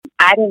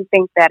I didn't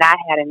think that I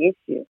had an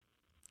issue.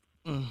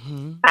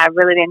 Mm-hmm. I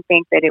really didn't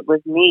think that it was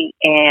me.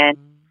 And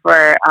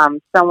for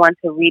someone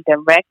to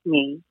redirect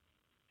me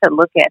to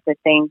look at the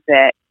things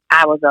that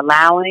I was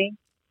allowing,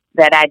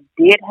 that I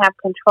did have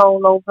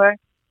control over,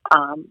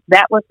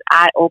 that was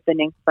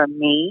eye-opening for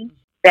me.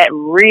 That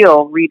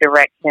real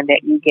redirection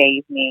that you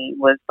gave me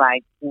was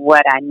like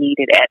what I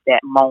needed at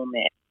that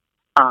moment.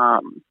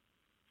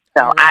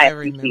 So I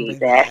remember appreciate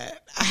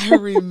that. that. I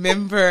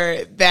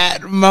remember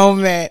that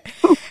moment.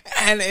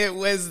 And it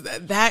was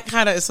that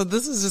kind of, so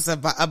this is just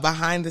a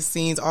behind the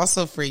scenes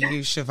also for you,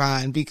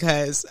 Shavon,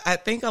 because I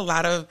think a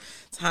lot of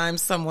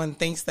times someone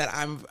thinks that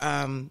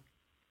I'm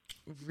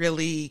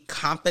really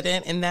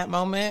confident in that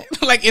moment,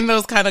 like in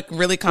those kind of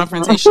really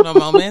confrontational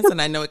moments.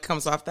 And I know it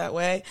comes off that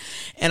way.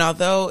 And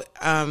although,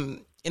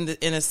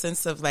 in a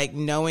sense of like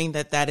knowing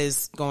that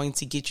is going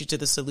to get you to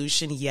the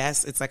solution,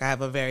 yes, it's like I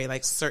have a very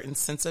like certain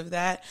sense of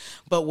that.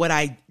 But what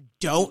I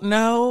don't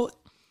know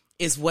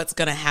is what's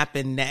going to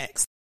happen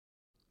next.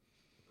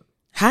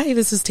 Hi,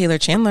 this is Taylor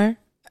Chandler,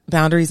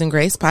 Boundaries and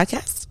Grace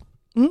podcast.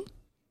 Mm-hmm.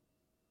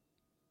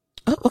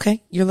 Oh,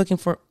 okay. You're looking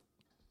for...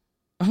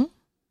 Uh-huh.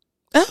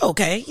 Oh,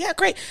 okay. Yeah,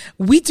 great.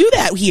 We do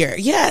that here.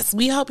 Yes,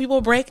 we help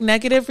people break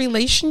negative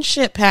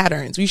relationship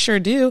patterns. We sure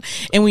do.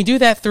 And we do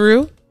that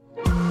through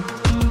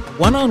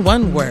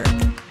one-on-one work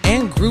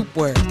and group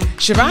work.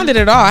 Shavon did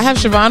it all. I have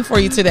Shavon for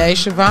you today.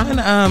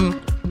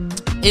 Shavon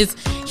is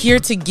here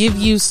to give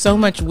you so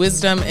much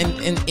wisdom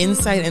and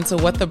insight into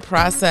what the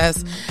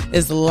process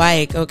is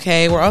like,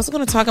 okay? We're also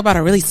going to talk about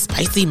a really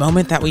spicy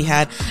moment that we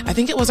had. I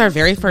think it was our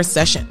very first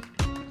session.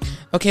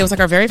 Okay, it was like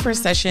our very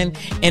first session,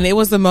 and it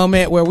was the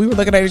moment where we were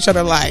looking at each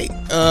other like,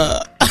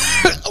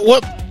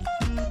 what?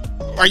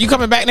 Are you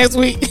coming back next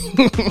week?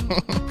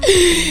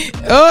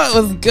 Oh,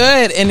 it was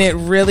good, and it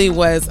really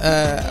was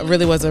a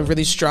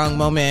really strong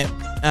moment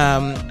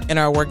in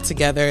our work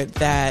together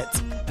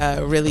that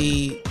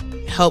really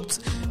helped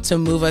to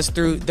move us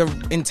through the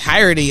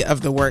entirety of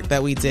the work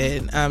that we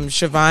did.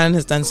 Shavon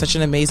has done such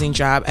an amazing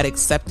job at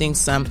accepting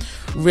some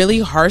really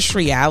harsh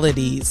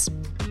realities.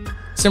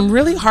 And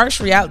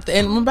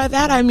by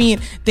that, I mean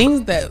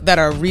things that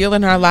are real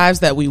in our lives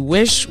that we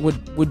wish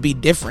would be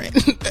different.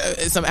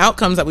 Some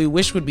outcomes that we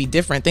wish would be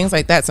different. Things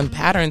like that. Some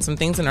patterns, some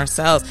things in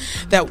ourselves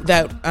that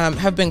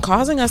have been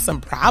causing us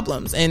some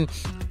problems. And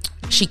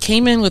she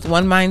came in with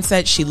one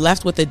mindset. She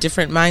left with a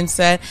different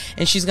mindset.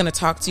 And she's going to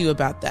talk to you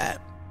about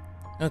that.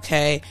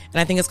 Okay.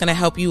 And I think it's going to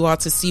help you all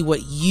to see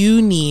what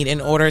you need in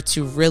order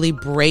to really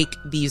break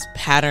these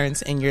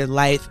patterns in your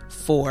life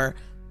for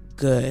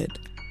good.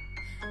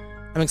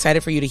 I'm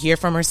excited for you to hear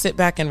from her. Sit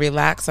back and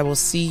relax. I will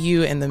see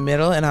you in the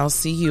middle and I'll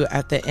see you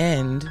at the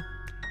end.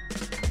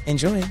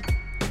 Enjoy.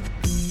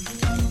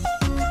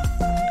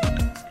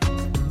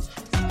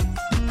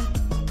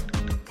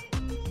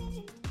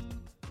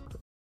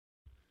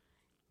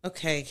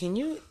 Okay, can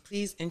you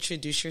please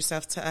introduce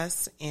yourself to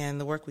us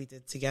and the work we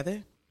did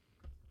together?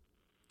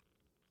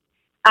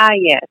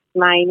 Yes.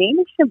 My name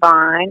is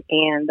Shavon,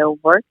 and the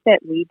work that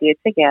we did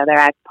together,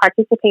 I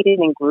participated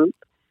in group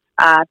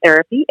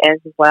therapy as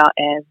well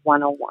as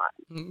one-on-one.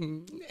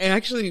 Mm-hmm. And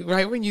actually,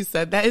 right when you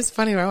said that, it's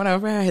funny, right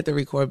whenever I hit the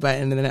record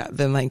button, and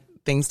then like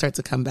things start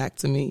to come back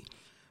to me.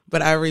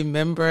 But I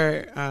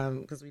remember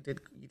because you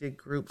did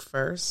group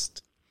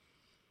first,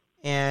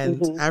 and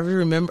mm-hmm.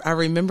 I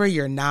remember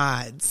your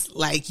nods,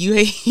 like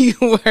you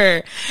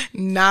were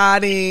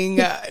nodding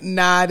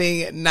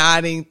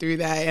through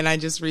that, and I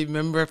just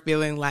remember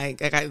feeling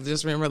like I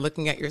just remember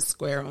looking at your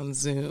square on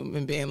Zoom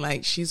and being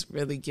like, she's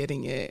really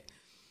getting it.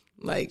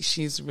 Like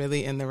she's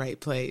really in the right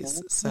place.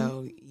 Mm-hmm.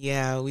 So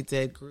yeah, we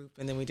did group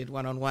and then we did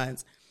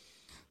one-on-ones.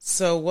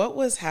 So what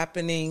was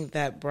happening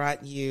that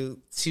brought you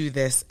to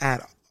this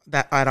at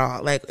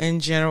all? Like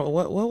in general,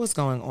 what was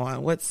going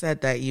on? What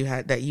said that you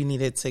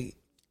needed to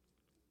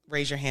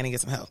raise your hand and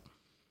get some help?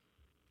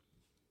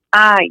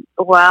 I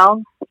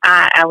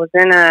was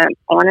in a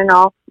on and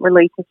off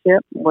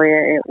relationship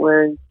where it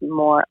was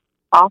more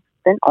off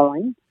than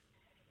on,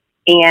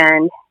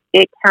 and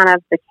it kind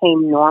of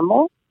became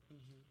normal.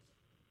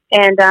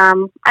 And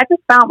I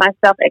just found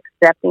myself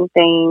accepting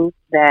things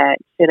that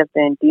should have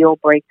been deal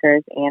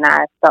breakers, and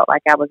I felt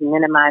like I was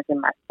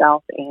minimizing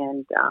myself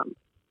and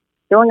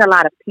doing a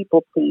lot of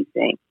people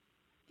pleasing.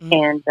 Mm-hmm.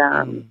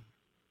 And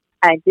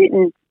I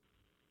didn't,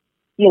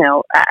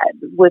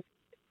 with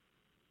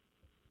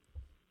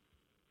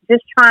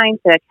just trying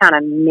to kind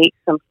of make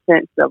some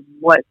sense of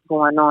what's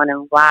going on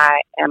and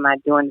why am I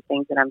doing the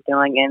things that I'm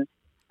doing,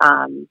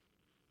 and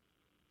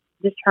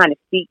just trying to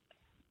seek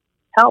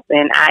help.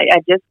 And I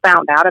just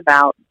found out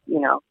about,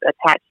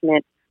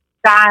 attachment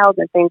styles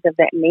and things of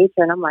that nature.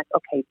 And I'm like,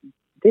 okay,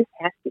 this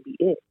has to be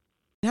it.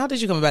 How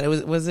did you come about it?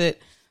 Was it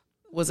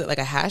like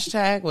a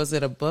hashtag? Was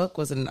it a book?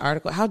 Was it an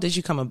article? How did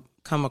you come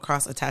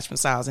across attachment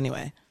styles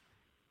anyway?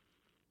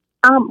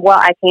 Well,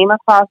 I came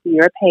across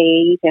your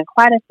page and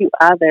quite a few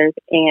others.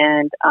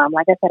 And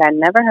like I said, I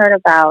never heard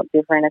about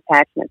different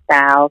attachment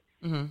styles.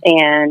 Mm-hmm.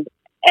 And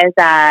as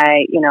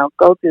I,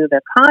 go through the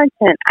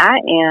content, I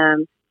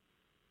am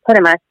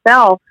putting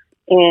myself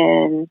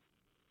in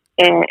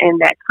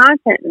and that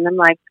content, and I'm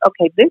like,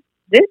 okay, this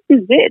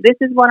is it. This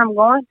is what I'm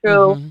going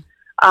through.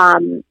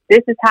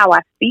 This is how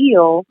I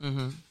feel.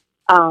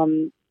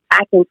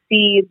 I can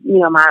see,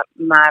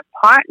 my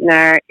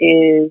partner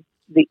is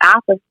the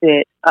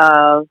opposite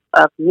of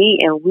me,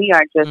 and we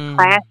are just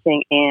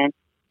clashing. And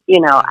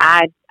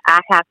I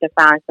have to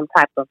find some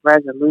type of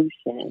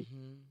resolution.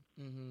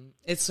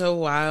 It's so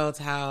wild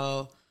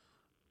how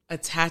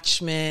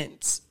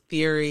attachment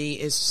theory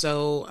is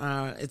so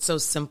it's so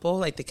simple.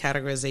 Like the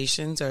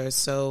categorizations are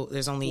so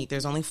there's only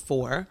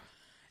 4,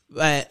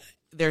 but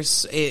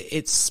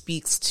it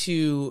speaks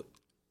to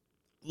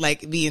like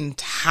the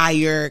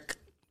entire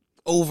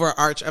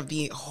overarch of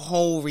the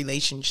whole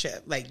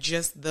relationship, like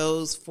just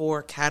those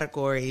 4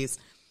 categories.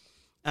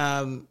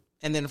 And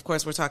then of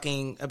course we're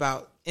talking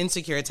about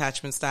insecure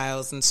attachment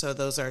styles, and so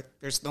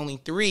there's only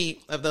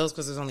 3 of those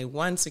because there's only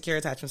one secure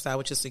attachment style,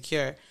 which is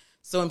secure.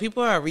 So when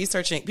people are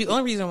researching, the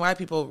only reason why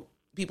people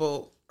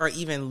are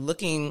even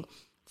looking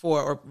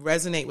for or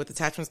resonate with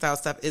attachment style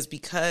stuff is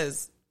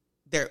because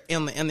they're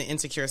on the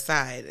insecure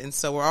side, and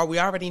so we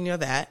already know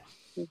that.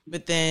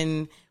 But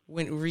then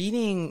when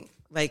reading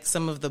like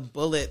some of the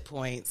bullet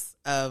points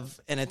of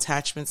an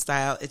attachment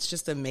style, it's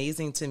just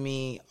amazing to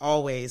me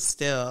always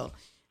still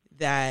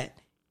that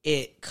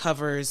it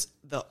covers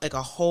the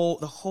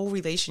whole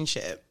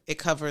relationship. It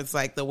covers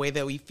like the way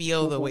that we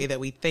feel, the way that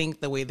we think,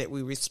 the way that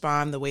we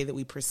respond, the way that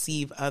we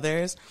perceive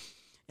others.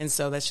 And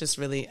so that's just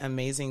really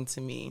amazing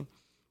to me.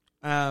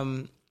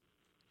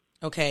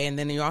 Okay. And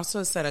then you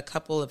also said a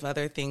couple of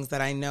other things that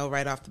I know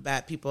right off the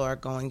bat people are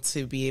going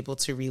to be able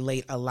to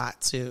relate a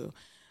lot to.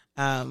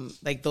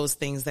 Like those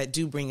things that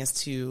do bring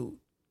us to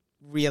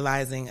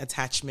realizing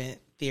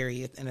attachment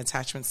theory and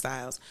attachment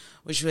styles,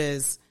 which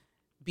was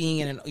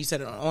being you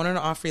said an on and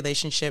off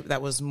relationship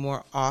that was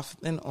more off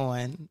than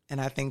on.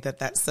 And I think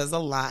that says a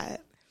lot.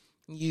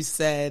 You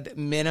said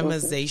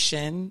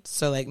minimization.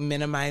 So like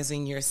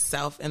minimizing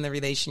yourself in the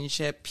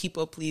relationship,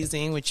 people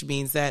pleasing, which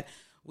means that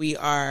we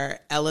are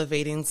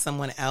elevating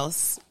someone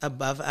else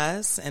above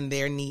us and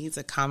their needs,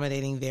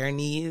 accommodating their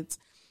needs.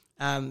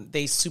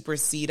 They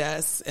supersede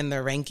us in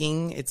the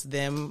ranking. It's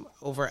them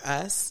over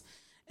us.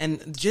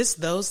 And just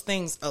those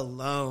things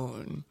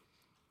alone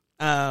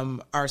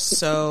are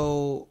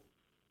so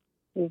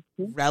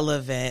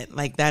relevant.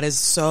 Like that is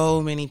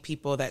so many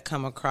people that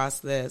come across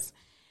this.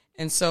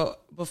 And so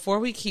before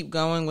we keep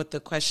going with the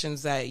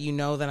questions that you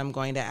know that I'm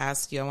going to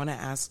ask you, I want to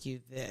ask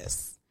you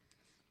this.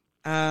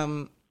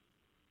 How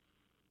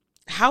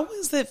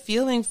was it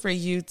feeling for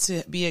you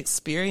to be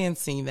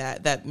experiencing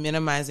that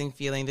minimizing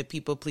feeling, the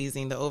people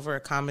pleasing, the over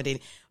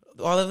accommodating,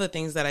 all of the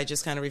things that I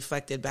just kind of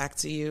reflected back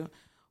to you?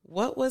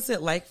 What was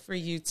it like for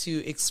you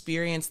to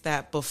experience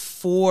that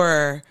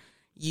before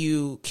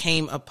you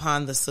came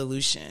upon the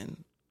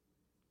solution?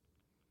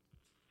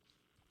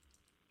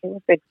 It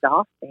was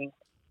exhausting.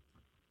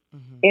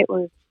 It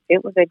was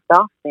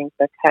exhausting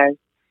because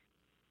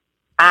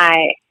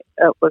I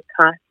was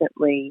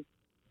constantly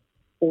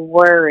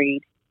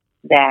worried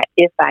that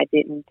if I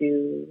didn't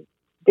do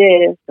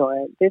this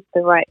or this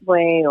the right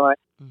way, or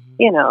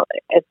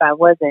if I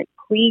wasn't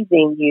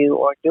pleasing you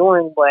or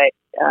doing what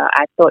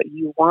I thought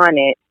you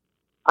wanted,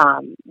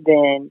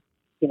 then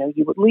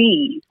you would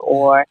leave,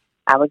 or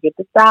I would get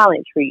the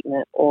silent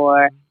treatment,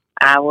 or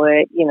I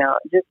would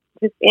just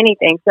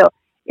anything. So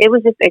it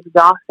was just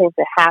exhausting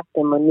to have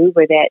to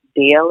maneuver that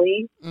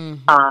daily,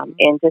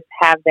 and just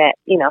have that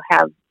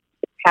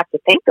have to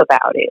think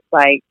about it.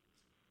 Like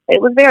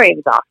it was very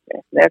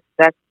exhausting.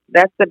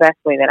 That's the best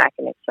way that I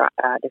can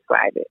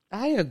describe it.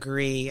 I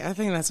agree. I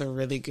think that's a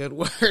really good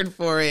word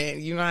for it.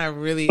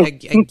 I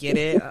get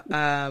it.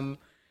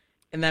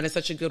 And that is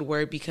such a good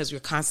word because you're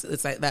constantly,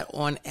 it's like that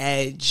on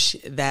edge,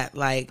 that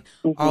like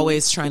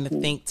always trying to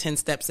think 10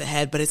 steps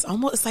ahead, but it's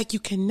almost like you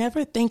can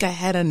never think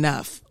ahead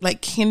enough.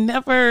 Like can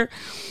never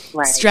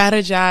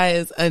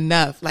strategize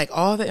enough. Like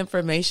all the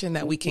information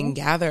that we can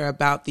gather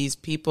about these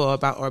people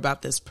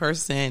about this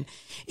person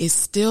is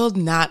still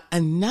not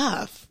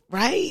enough,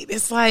 right?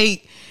 It's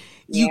like,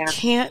 you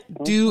can't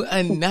do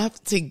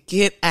enough to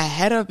get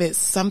ahead of it.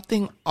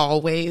 Something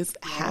always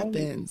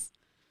happens.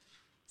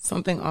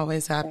 Something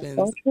always happens.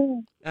 That's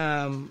so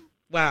true.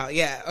 Wow.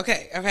 Yeah.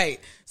 Okay.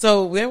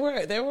 So there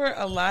were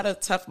a lot of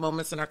tough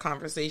moments in our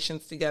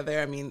conversations together.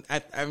 I mean,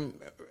 I'm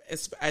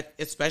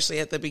especially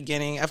at the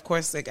beginning. Of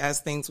course, like as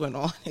things went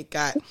on,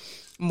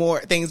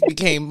 things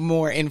became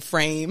more in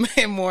frame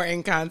and more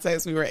in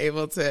context. We were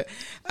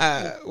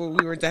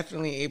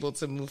definitely able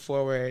to move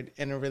forward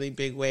in a really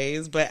big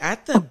ways. But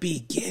at the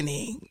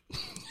beginning,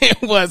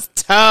 it was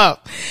tough.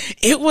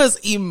 It was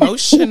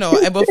emotional.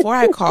 And before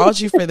I called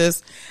you for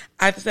this,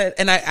 I said,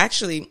 and I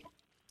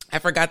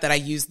forgot that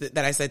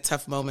I said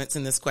tough moments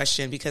in this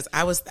question because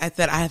I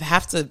said I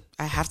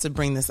have to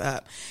bring this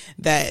up,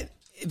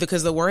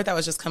 because the word that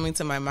was just coming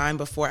to my mind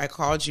before I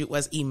called you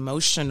was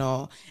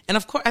emotional. And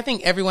of course, I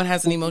think everyone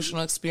has an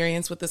emotional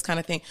experience with this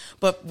kind of thing.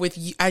 But with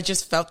you, I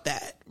just felt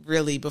that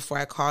really before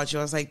I called you.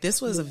 I was like,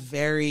 this was a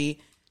very,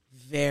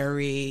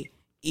 very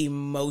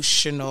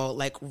emotional,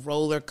 like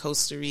roller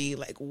coastery,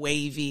 like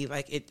wavy,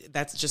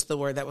 that's just the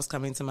word that was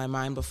coming to my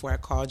mind before I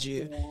called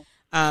you.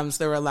 Yeah. So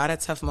there were a lot of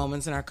tough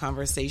moments in our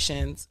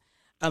conversations.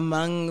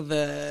 Among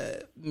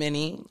the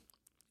many,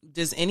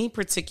 does any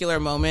particular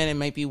moment, it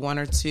might be one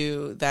or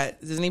two,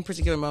 does any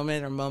particular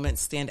moment or moment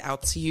stand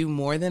out to you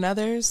more than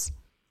others?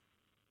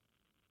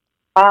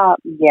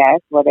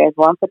 Yes, well, there's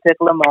one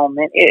particular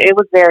moment. It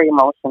was very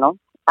emotional.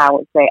 I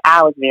would say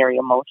I was very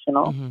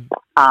emotional.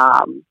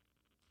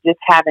 Just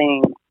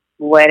having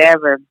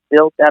whatever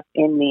built up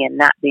in me and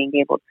not being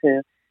able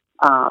to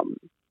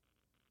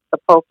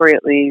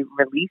appropriately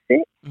release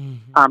it.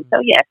 So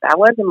yes, I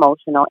was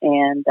emotional,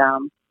 and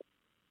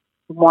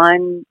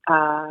one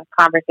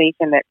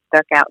conversation that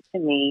stuck out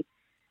to me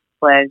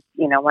was,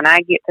 when I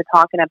get to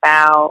talking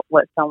about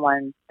what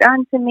someone's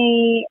done to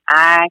me,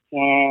 I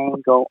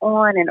can go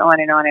on and on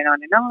and on and on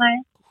and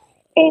on.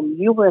 And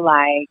you were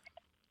like,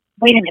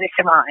 wait a minute,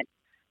 Shavon.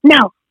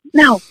 No,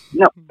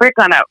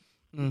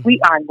 we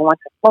are going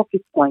to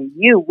focus on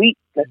you.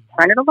 Let's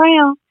turn it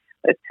around.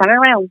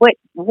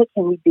 What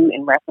can we do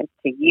in reference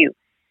to you?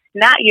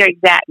 Not your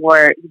exact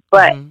words,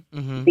 but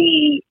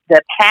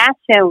the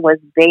passion was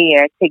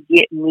there to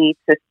get me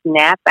to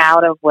snap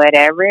out of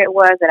whatever it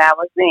was that I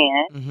was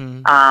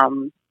in.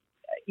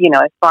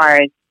 As far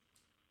as,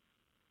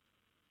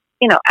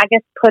 I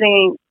guess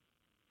putting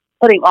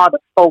all the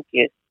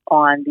focus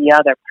on the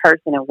other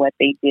person and what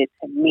they did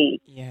to me.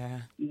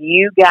 Yeah.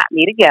 You got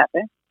me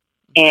together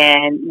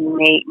and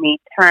made me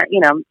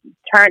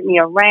turned me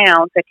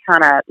around to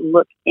kind of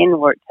look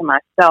inward to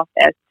myself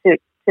as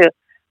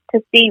to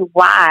see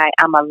why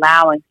I'm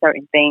allowing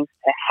certain things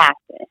to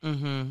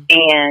happen.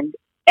 And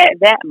at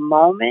that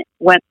moment,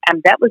 when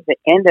that was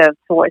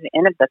towards the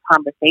end of the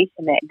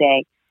conversation that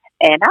day,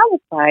 and I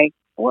was like,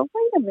 well,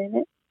 wait a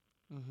minute.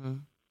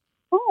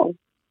 Oh,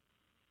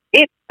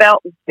 it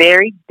felt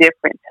very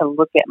different to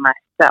look at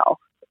myself.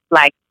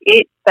 Like,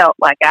 it felt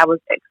like I was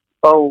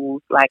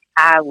exposed, like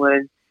I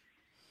was,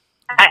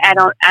 I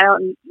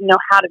don't know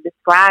how to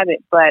describe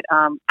it, but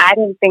I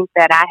didn't think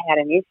that I had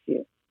an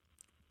issue.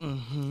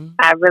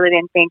 I really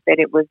didn't think that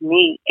it was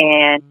me.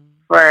 And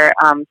for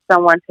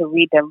someone to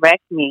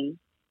redirect me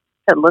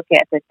to look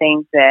at the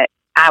things that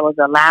I was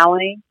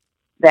allowing,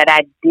 that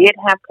I did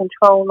have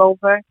control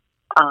over,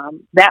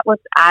 that was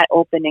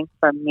eye-opening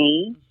for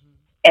me.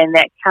 And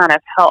that kind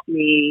of helped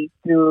me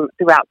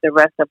throughout the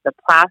rest of the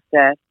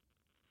process,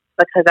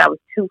 because I was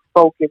too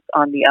focused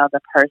on the other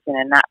person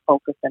and not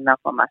focused enough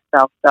on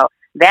myself. So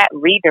that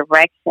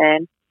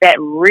redirection, that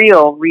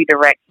real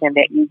redirection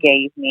that you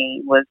gave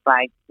me, was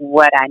like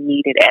what I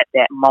needed at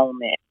that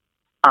moment.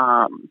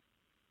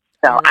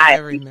 So I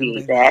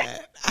appreciate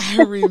that.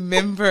 I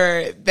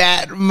remember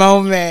that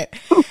moment.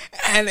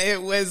 And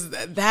it was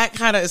that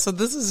kind of, so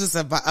this is just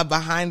a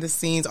behind the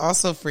scenes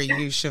also for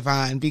you,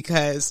 Shavon,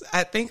 because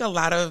I think a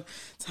lot of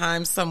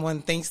times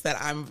someone thinks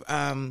that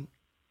I'm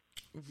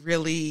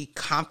really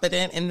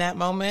confident in that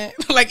moment,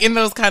 like in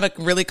those kind of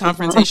really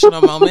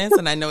confrontational moments.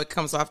 And I know it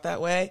comes off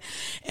that way.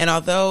 And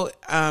although,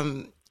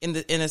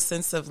 in a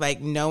sense of like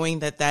knowing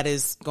that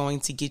is going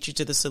to get you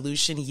to the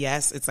solution,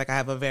 yes, it's like I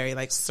have a very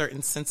like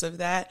certain sense of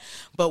that.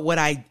 But what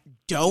I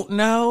don't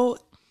know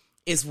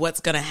is what's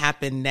going to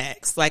happen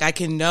next. Like I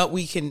can know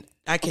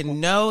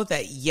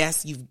that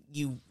yes,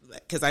 you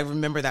because I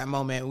remember that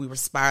moment we were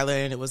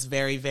spiraling and it was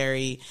very,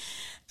 very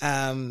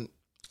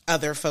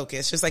other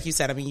focused. Just like you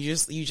said, I mean, you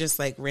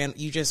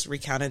just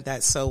recounted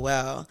that so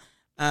well.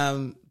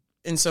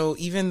 And so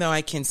even though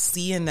I can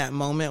see in that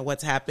moment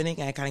what's happening,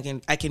 I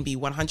can be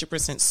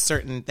 100%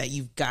 certain that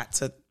you've got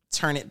to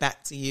turn it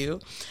back to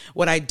you.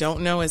 What I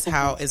don't know is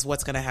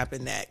what's going to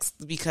happen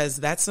next, because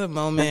that's a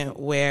moment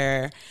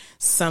where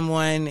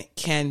someone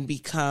can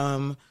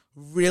become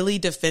really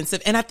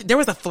defensive. And there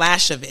was a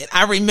flash of it.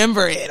 I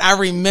remember it. I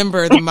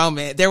remember the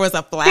moment. There was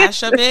a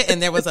flash of it,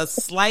 and there was a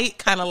slight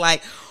kind of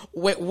like,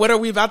 what are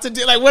we about to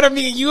do? Like, what are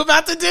me and you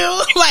about to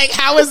do? Like,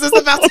 how is this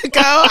about to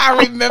go?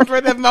 I remember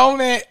the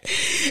moment.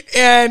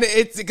 And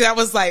that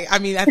was like, I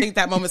mean, I think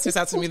that moment sticks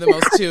out to me the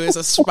most too. It's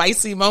a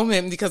spicy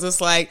moment because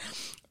it's like,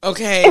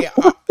 okay,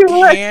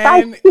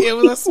 it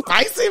was a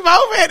spicy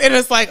moment. And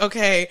it's like,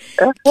 okay,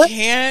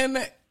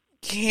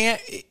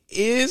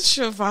 is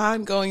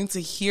Shavon going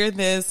to hear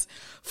this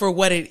for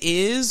what it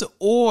is,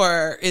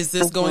 or is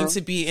this going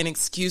to be an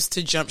excuse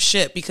to jump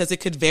ship? Because it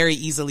could very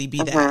easily be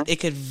that.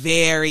 It could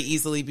very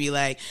easily be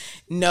like,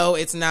 no,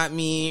 it's not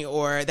me,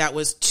 or that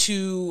was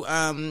too,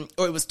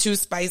 or it was too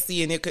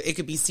spicy, and it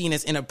could be seen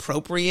as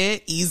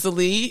inappropriate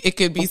easily. It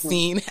could be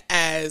seen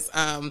as,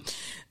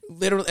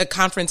 literally a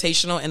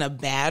confrontational in a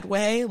bad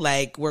way,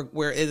 like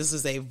where this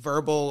is a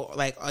verbal,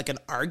 like an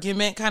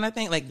argument kind of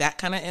thing, like that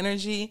kind of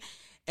energy.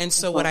 And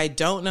so what I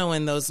don't know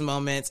in those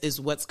moments is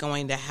what's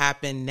going to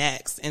happen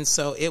next. And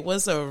so it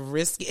was a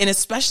risky, and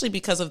especially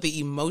because of the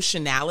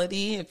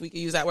emotionality, if we could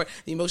use that word,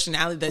 the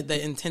emotionality,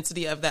 the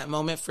intensity of that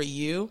moment for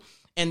you.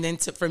 And then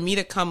for me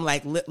to come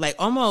like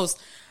almost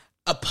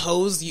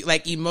oppose you,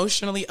 like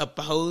emotionally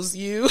oppose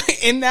you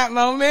in that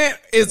moment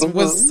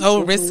was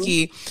so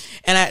risky.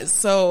 And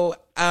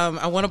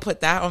I want to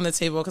put that on the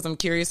table because I'm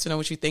curious to know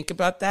what you think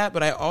about that.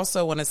 But I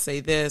also want to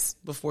say this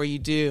before you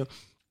do,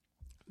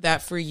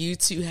 that for you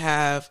to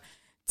have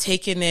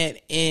taken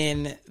it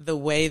in the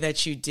way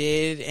that you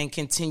did and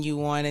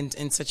continue on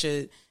in such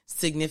a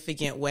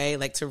significant way,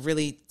 like to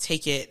really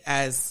take it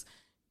as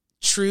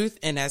truth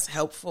and as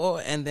helpful,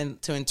 and then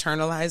to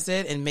internalize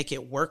it and make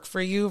it work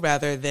for you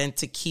rather than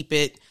to keep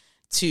it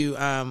to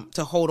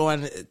hold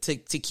on to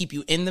keep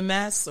you in the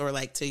mess or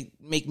like to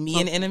make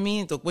me an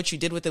enemy. What you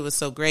did with it was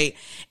so great.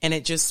 And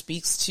it just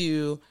speaks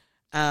to,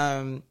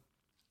 like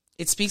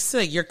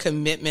your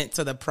commitment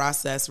to the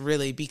process,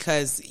 really,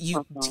 because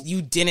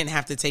you didn't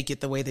have to take it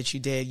the way that you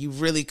did. You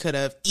really could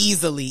have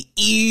easily,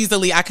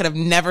 I could have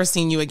never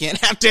seen you again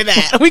after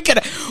that. We could,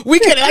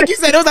 like you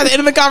said, it was at the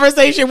end of the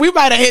conversation. We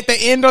might have hit the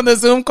end on the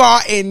Zoom call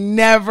and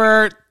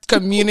never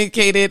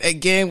communicated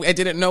again. I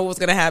didn't know what was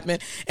going to happen.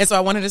 And so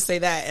I wanted to say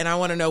that, and I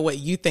want to know what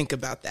you think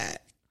about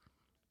that.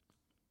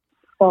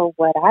 So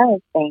what I was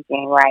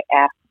thinking right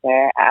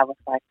after, I was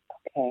like,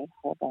 okay,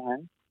 hold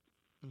on.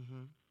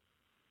 Mm-hmm.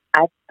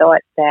 I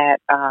thought that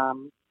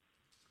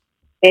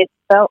it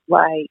felt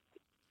like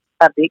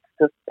a big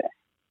sister.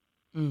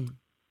 Mm.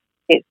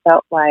 It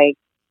felt like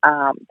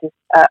just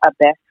a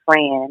best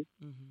friend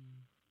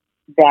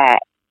that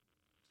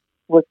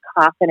was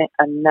confident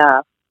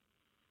enough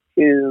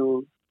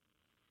to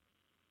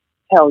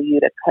tell you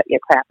to cut your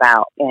crap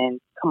out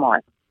and come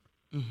on,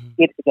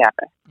 get it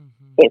together.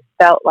 Mm-hmm. It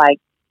felt like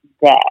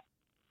that.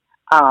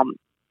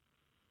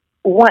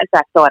 Once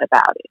I thought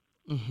about it,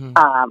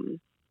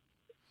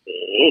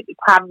 it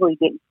probably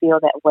didn't feel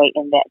that way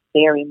in that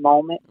very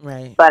moment,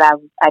 right? But I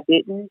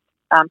didn't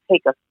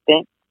take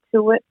offense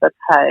to it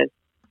because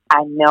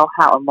I know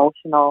how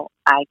emotional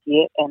I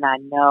get, and I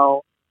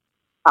know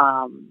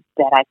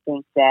that I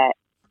think that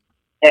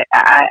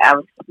I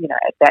was,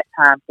 at that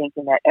time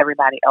thinking that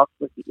everybody else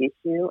was the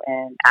issue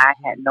and I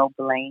had no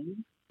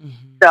blame.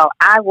 Mm-hmm. So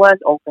I was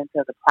open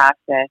to the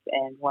process.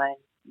 And when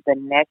the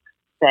next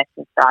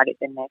session started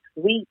the next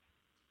week,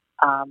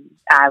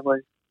 I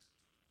was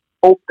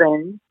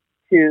open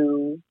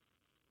to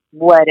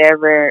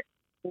whatever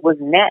was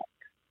next.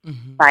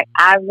 Mm-hmm. Like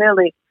I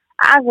really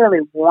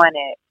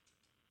wanted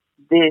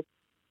this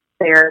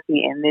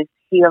therapy and this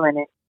healing.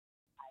 And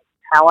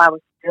how I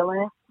was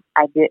feeling,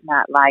 I did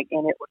not like,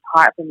 and it was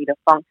hard for me to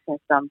function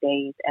some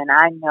days. And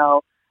I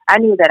knew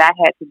that I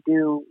had to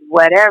do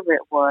whatever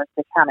it was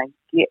to kind of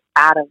get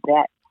out of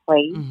that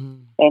place. Mm-hmm.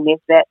 And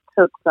if that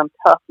took some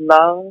tough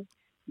love,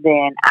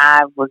 then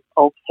I was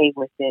okay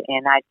with it.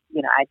 And I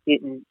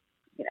didn't,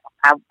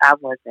 I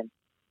wasn't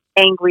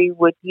angry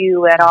with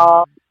you at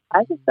all.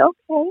 I just,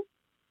 okay,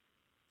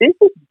 this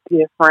is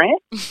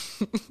different,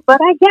 but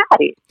I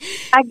got it.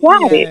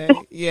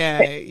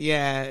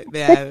 Yeah.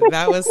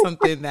 That was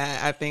something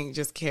that I think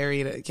just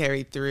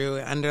carried through,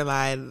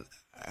 underlied.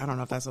 I don't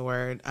know if that's a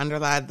word.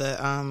 Underlied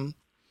the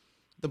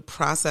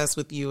process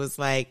with you was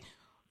like,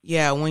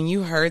 yeah, when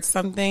you heard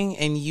something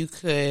and you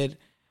could,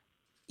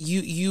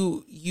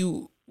 you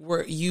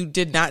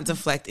did not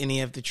deflect any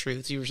of the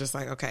truth. You were just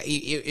like, okay,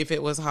 if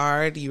it was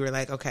hard, you were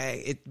like,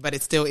 okay, but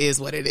it still is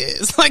what it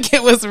is. Like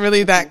it was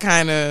really that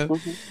kind of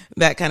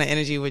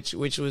energy, which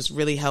was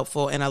really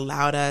helpful and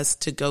allowed us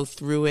to go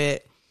through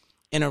it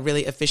in a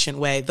really efficient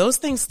way. Those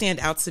things stand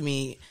out to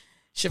me,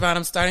 Shavon.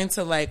 I'm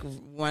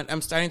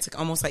starting to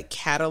almost like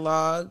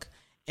catalog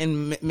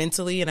and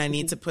mentally, and I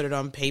need to put it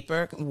on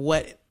paper.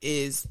 What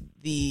is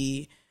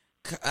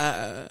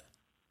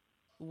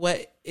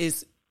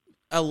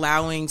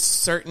allowing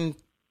certain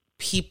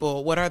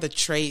people, what are the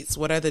traits,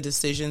 what are the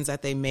decisions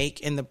that they make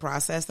in the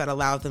process that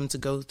allow them to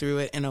go through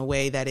it in a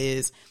way that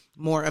is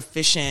more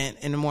efficient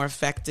and more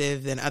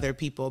effective than other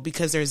people?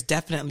 Because there's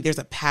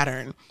a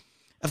pattern.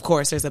 Of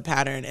course, there's a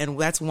pattern. And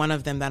that's one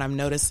of them that I'm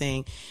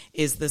noticing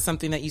is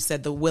something that you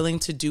said, the willing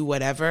to do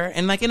whatever.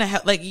 And like we're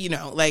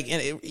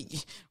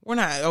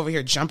not over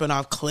here jumping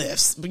off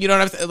cliffs, but you know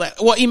what I'm saying?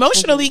 Like, well,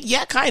 emotionally,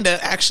 yeah, kind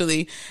of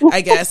actually, I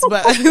guess.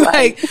 But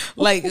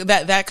like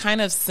that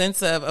kind of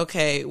sense of,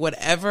 okay,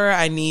 whatever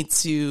I need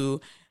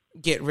to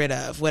get rid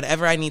of,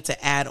 whatever I need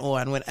to add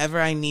on, whatever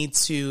I need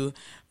to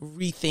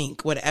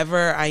rethink,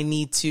 whatever I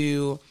need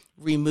to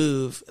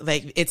remove,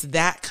 like it's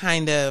that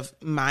kind of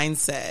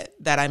mindset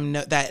that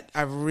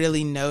I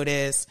really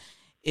notice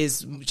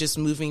is just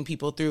moving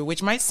people through,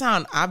 which might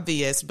sound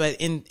obvious, but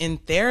in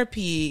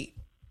therapy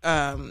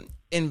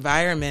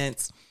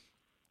environments,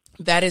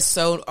 that is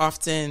so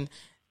often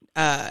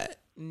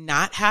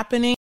not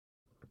happening.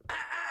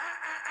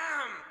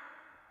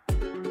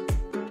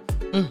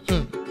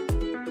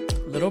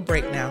 Little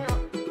break now.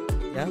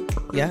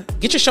 Yeah.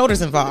 Get your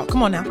shoulders involved.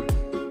 Come on now.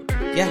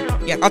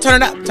 Yeah. I'll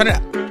turn it up.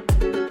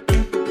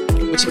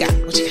 What you got?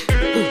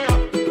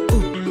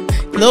 Ooh.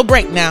 Little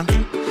break now.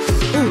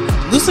 Ooh.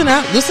 Loosen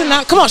up.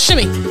 Come on,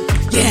 shimmy.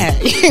 Yeah.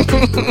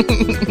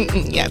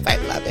 Yes, I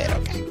love it.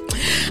 Okay.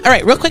 All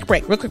right, real quick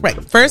break.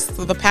 First,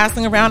 the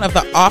passing around of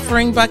the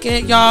offering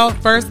bucket, y'all.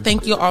 First,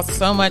 thank you all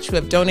so much who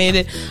have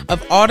donated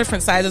of all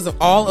different sizes of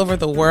all over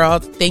the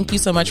world. Thank you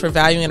so much for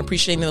valuing and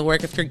appreciating the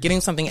work. If you're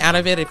getting something out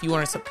of it, if you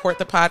want to support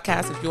the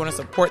podcast, if you want to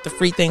support the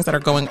free things that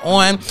are going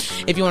on,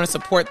 if you want to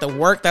support the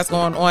work that's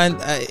going on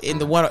in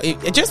the world,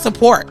 just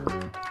support.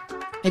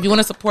 If you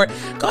want to support,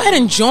 go ahead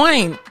and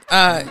join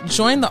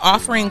the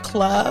offering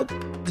club,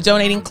 the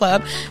donating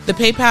club. The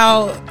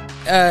PayPal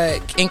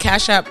and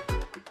Cash App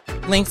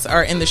links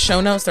are in the show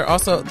notes. They're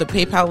also, the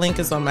PayPal link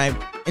is on my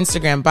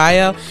Instagram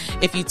bio.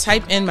 If you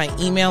type in my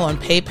email on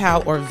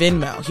PayPal or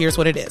Venmo, here's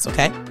what it is,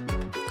 okay?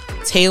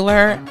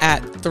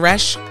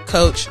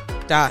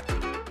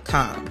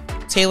 Taylor@threshcoach.com.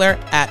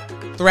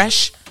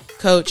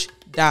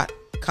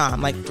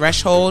 Taylor@threshcoach.com. Like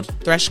threshold,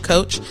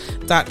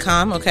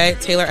 threshcoach.com, okay?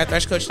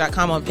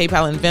 Taylor@threshcoach.com on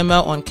PayPal and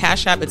Venmo. On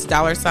Cash App, it's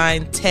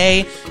 $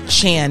 Tay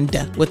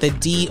Chand with a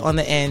D on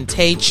the end,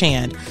 Tay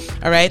Chand.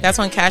 All right, that's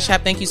on Cash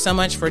App. Thank you so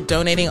much for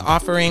donating,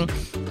 offering.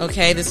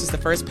 Okay, this is the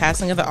first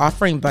passing of the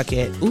offering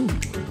bucket. Ooh,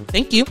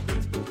 thank you.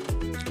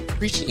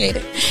 Appreciate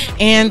it.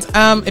 And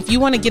if you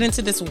want to get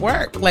into this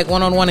work, like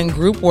one-on-one and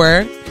group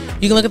work,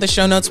 you can look at the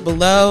show notes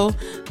below.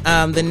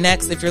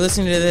 If you're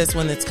listening to this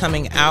when it's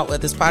coming out,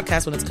 this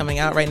podcast when it's coming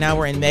out right now,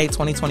 we're in May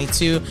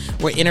 2022.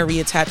 We're in a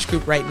reattached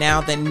group right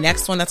now. The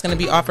next one that's going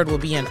to be offered will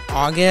be in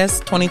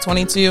August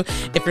 2022.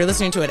 If you're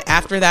listening to it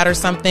after that or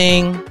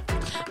something,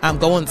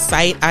 go on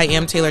site,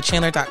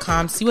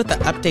 iamtaylorchandler.com. See what the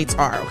updates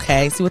are,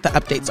 okay? See what the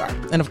updates are.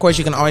 And of course,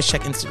 you can always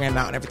check Instagram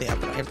out and everything on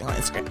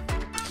Instagram.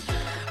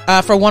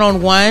 For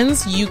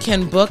one-on-ones, you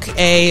can book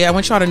I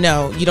want y'all to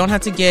know, you don't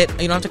have to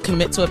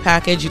commit to a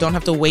package. You don't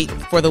have to wait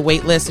for the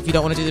wait list if you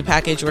don't want to do the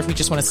package, or if you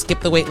just want to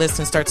skip the wait list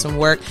and start some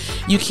work.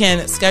 You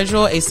can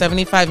schedule a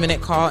 75-minute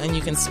call and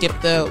you can skip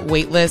the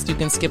wait list. You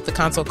can skip the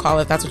consult call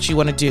if that's what you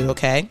want to do,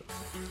 okay?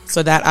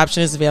 So that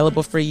option is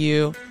available for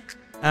you.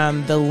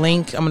 The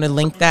link, I'm going to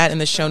link that in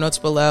the show notes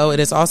below. It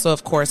is also,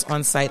 of course,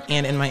 on site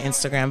and in my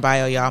Instagram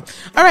bio, y'all.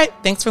 All right.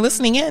 Thanks for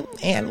listening in,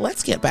 and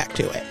let's get back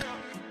to it.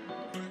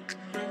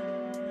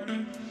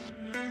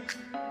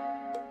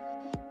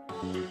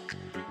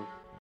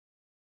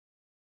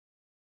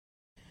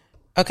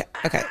 Okay,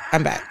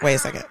 I'm back. Wait a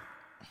second.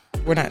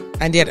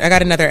 I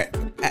got another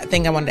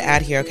thing I wanted to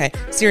add here, okay?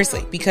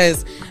 Seriously,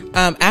 because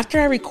after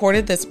I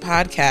recorded this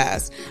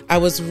podcast,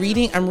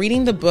 I'm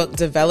reading the book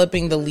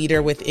Developing the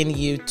Leader Within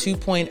You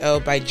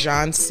 2.0 by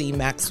John C.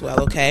 Maxwell,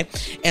 okay?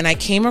 And I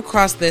came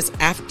across this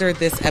after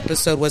this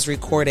episode was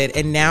recorded,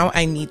 and now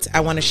I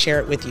want to share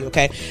it with you,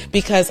 okay?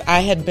 Because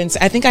I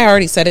think I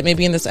already said it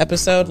maybe in this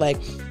episode,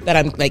 like that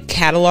I'm like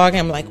cataloging.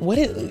 I'm like,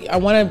 I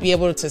want to be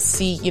able to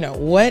see,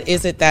 what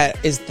is it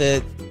that is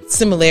the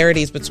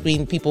similarities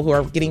between people who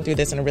are getting through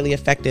this in a really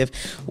effective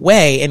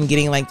way and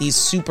getting like these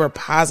super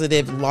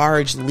positive,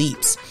 large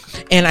leaps.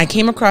 And I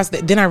came across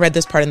then I read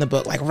this part in the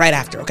book, like right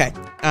after, okay?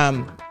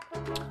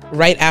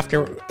 Right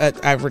after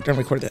I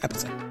recorded the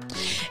episode.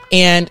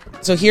 And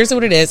so here's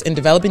what it is in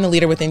Developing the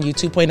Leader Within You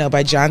 2.0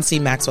 by John C.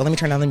 Maxwell. Let me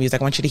turn on the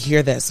music. I want you to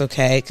hear this,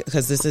 okay?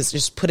 Because this is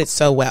just put it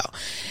so well.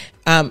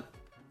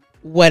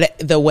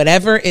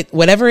 Whatever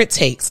it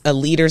takes, a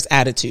leader's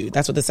attitude.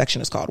 That's what the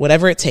section is called.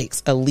 Whatever it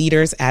takes, a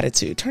leader's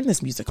attitude. Turn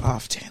this music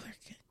off, Taylor.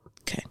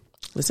 Okay.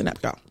 Listen up,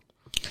 y'all.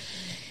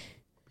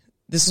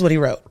 This is what he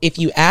wrote. If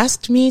you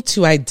asked me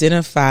to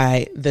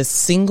identify the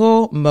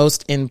single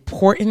most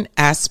important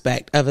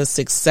aspect of a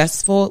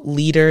successful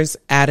leader's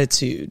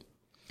attitude,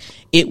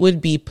 it would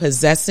be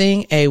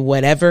possessing a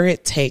whatever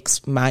it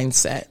takes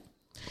mindset.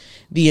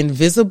 The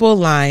invisible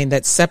line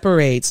that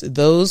separates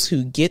those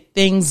who get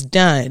things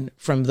done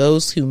from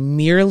those who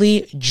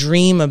merely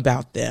dream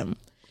about them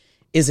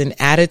is an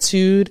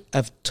attitude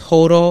of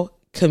total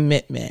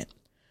commitment.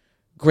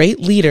 Great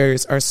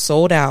leaders are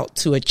sold out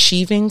to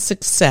achieving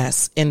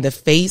success in the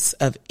face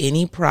of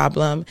any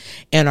problem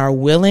and are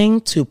willing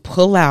to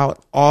pull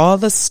out all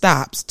the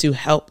stops to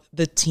help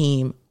the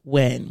team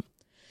win.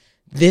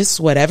 This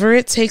whatever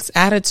it takes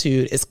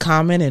attitude is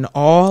common in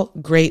all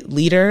great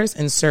leaders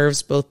and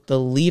serves both the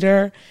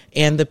leader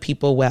and the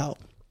people well.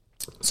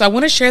 So I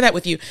want to share that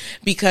with you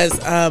because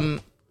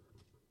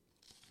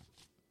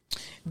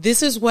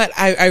this is what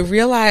I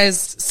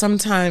realized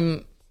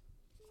sometime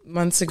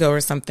months ago or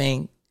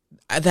something,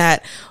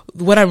 that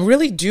what I'm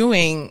really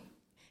doing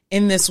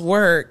in this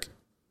work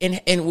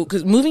and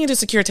because moving into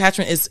secure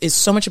attachment is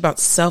so much about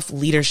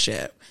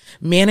self-leadership.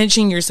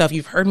 Managing yourself.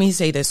 You've heard me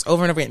say this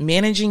over and over again.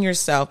 Managing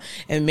yourself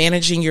and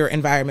managing your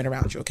environment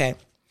around you, okay?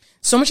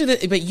 So much of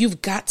it, but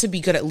you've got to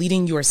be good at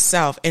leading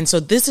yourself. And so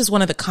this is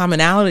one of the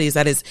commonalities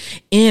that is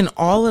in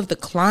all of the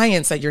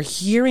clients that you're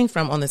hearing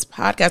from on this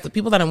podcast, the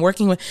people that I'm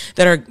working with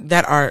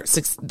that are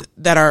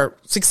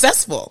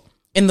successful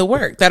in the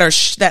work, that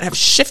have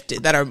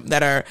shifted,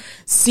 that are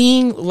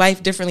seeing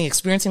life differently,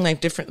 experiencing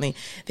life differently.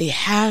 They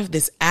have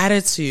this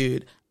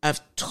attitude of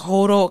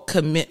total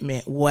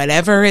commitment,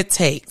 whatever it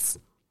takes.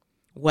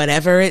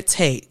 Whatever it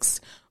takes,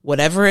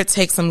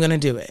 I'm going to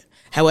do it.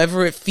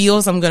 However it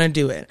feels, I'm going to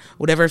do it.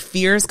 Whatever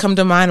fears come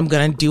to mind, I'm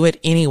going to do it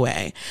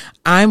anyway.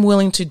 I'm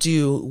willing to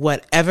do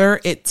whatever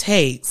it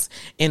takes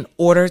in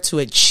order to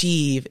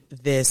achieve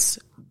this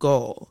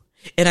goal.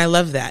 And I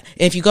love that.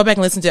 And if you go back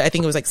and listen to, I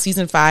think it was like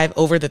season 5,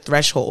 Over the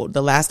Threshold,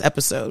 the last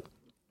episode.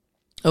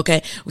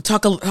 Okay. We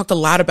talked a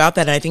lot about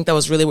that. And I think that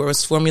was really what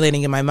was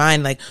formulating in my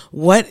mind. Like,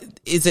 what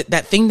is it,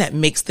 that thing that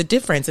makes the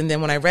difference? And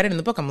then when I read it in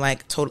the book, I'm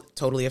like,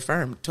 totally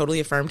affirmed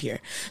here.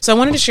 So I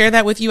wanted to share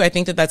that with you. I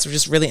think that that's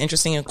just really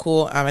interesting and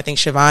cool. I think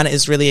Shavon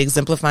is really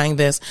exemplifying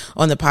this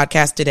on the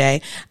podcast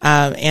today.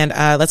 And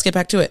let's get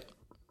back to it.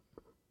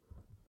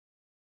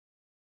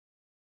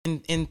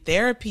 In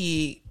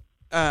therapy,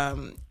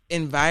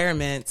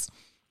 environments,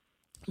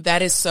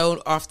 that is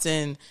so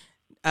often,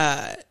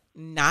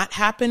 not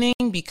happening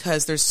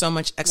because there's so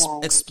much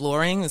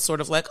exploring. It's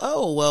sort of like,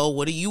 oh, well,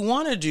 what do you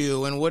want to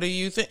do? And what do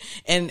you think?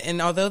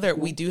 And although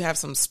we do have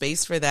some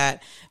space for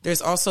that,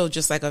 there's also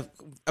just like a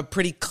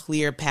pretty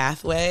clear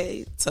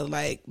pathway to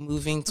like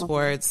moving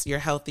towards your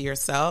healthier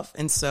self.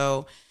 And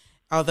so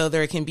although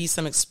there can be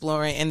some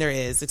exploring, and there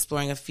is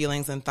exploring of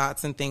feelings and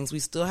thoughts and things, we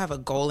still have a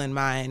goal in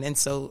mind. And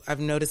so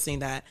I'm noticing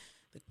that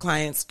the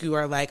clients who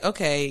are like,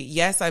 okay,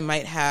 yes, I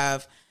might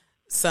have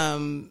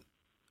some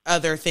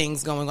other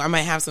things going on. I might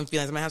have some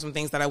feelings. I might have some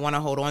things that I want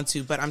to hold on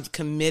to, but I'm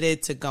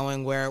committed to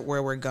going where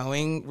we're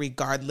going,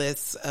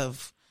 regardless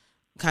of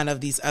kind of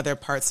these other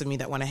parts of me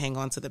that want to hang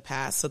on to the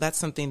past. So that's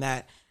something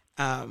that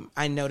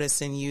I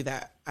noticed in you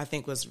that I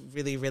think was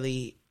really,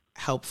 really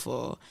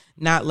helpful.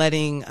 Not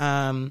letting,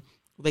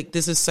 like,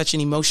 this is such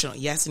an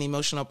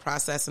emotional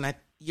process. And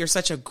you're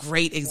such a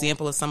great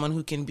example of someone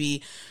who can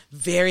be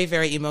very,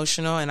 very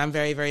emotional. And I'm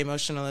very, very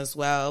emotional as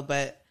well.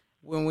 But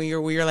when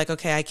we're like,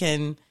 okay, I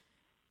can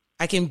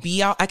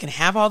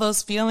have all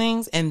those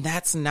feelings, and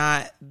that's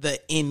not the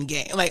end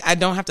game. Like, I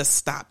don't have to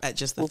stop at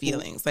just the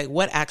feelings. Like,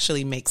 what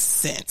actually makes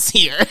sense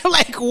here?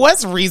 Like,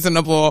 what's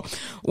reasonable?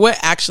 What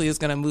actually is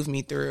going to move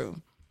me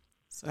through?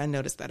 So I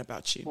noticed that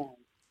about you.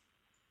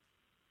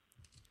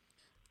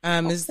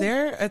 Was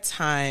there a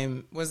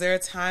time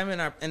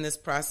in this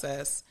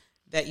process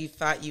that you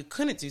thought you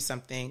couldn't do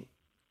something,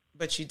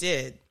 but you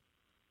did?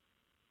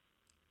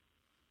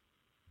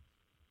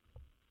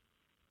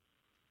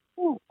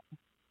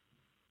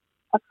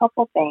 A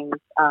couple things.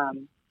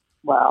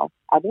 Well,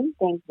 I didn't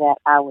think that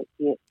I would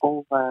get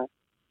over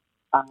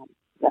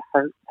the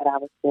hurt that I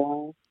was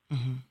feeling.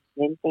 Mm-hmm.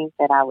 Didn't think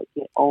that I would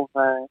get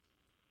over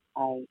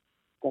like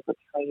the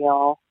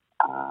betrayal.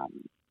 I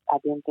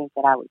didn't think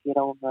that I would get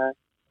over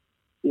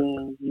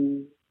being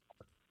used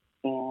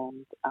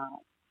and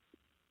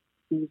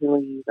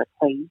easily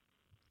replaced.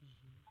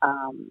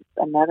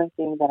 Another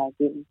thing that I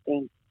didn't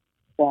think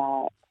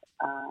that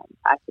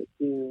I could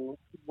do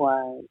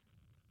was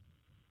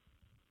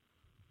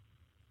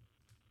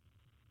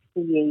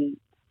create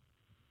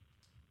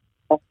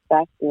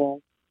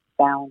effective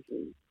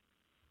boundaries.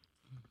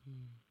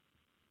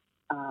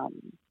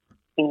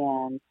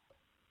 And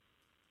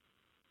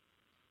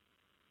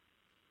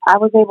I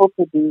was able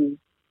to do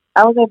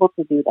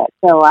that.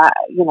 So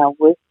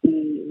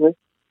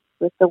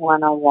with the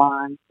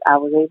one-on-ones, I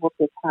was able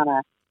to kind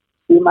of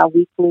do my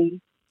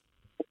weekly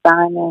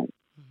assignments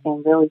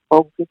and really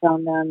focus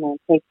on them and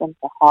take them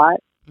to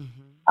heart.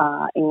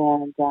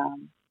 And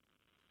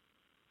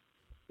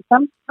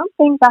some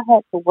things I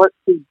had to work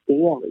through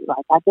daily.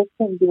 Like, I just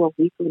couldn't do a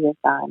weekly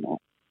assignment.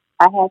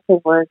 I had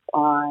to work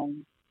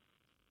on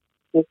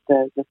just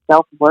the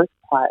self-worth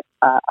part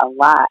a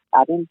lot.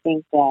 I didn't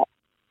think that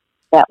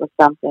was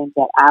something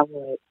that I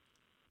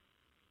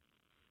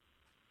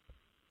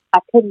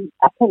couldn't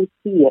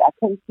see it. I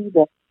couldn't see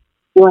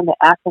doing the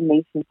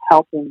affirmations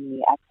helping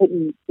me. it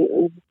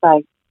was just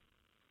like,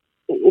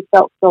 it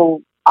felt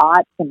so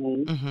odd to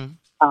me.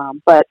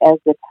 But as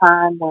the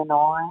time went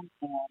on,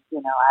 and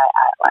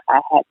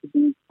I had to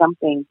do some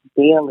things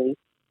daily,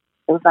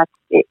 it was like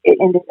it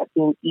ended up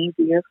being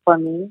easier for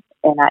me,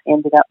 and I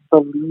ended up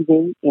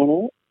believing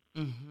in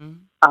it.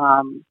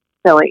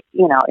 So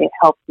it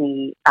helped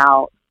me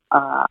out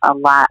a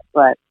lot.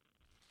 But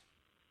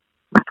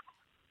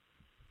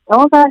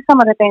those are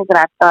some of the things that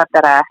I thought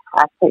that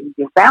I couldn't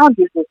do.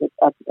 Boundaries is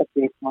a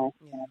big one,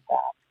 and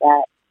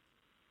that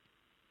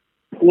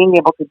being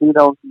able to do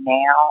those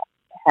now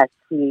has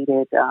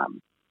created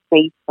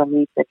space for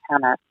me to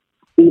kind of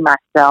be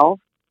myself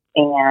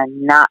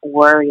and not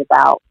worry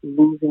about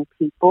losing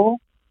people,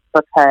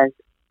 because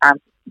I'm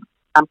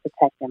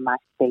protecting my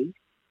space.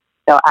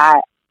 So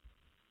I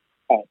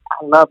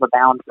love a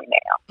boundary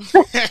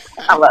now.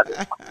 I love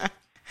it.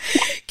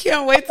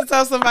 Can't wait to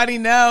tell somebody,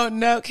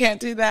 no,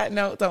 can't do that.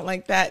 No, don't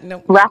like that.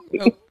 No, right.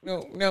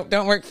 no,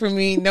 don't work for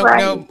me. Nope, right.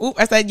 no. Oop,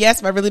 I said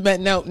yes, but I really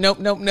meant no,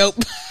 nope.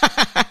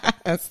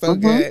 That's so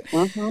good.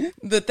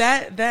 But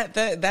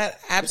that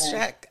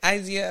abstract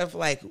idea of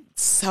like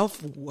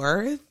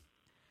self-worth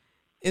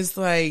is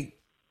like,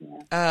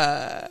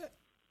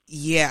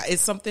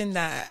 it's something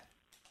that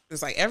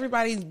it's like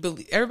everybody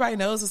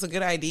knows it's a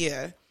good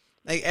idea,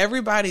 Like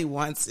everybody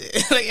wants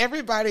it. Like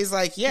everybody's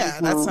like, yeah,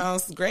 that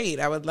sounds great.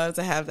 I would love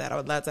to have that. I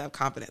would love to have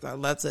confidence. I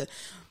would love to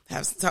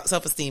have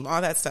self-esteem,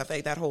 all that stuff,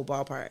 like that whole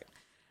ballpark.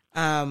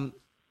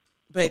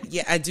 But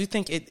yeah, I do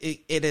think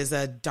it is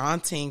a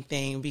daunting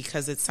thing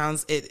because I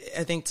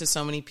think to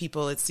so many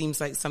people, it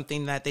seems like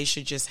something that they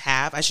should just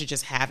have. I should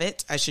just have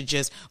it. I should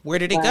just, where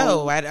did it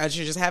go? I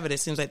should just have it. It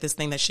seems like this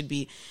thing that should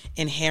be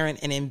inherent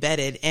and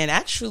embedded. And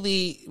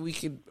actually we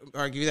could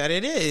argue that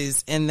it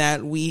is, and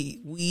that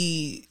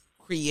we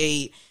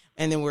create,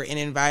 and then we're in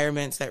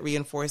environments that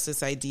reinforce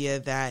this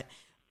idea that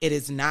it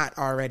is not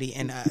already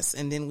in us.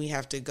 And then we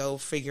have to go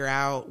figure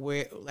out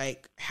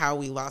how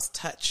we lost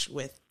touch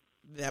with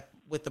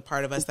the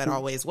part of us that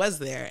always was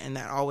there and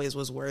that always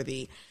was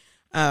worthy.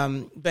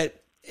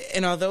 But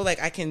although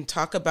like I can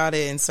talk about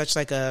it in such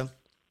like a,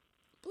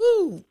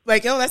 ooh,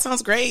 like, oh, that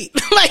sounds great.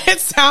 Like it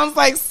sounds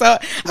like so,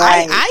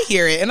 I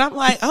hear it and I'm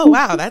like, oh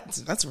wow,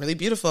 that's really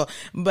beautiful.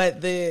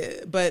 But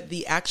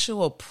the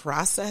actual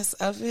process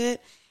of it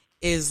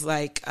is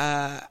like,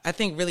 I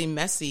think really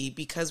messy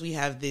because we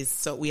have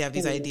these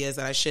ideas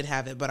that I should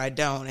have it, but I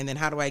don't. And then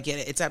how do I get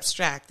it? It's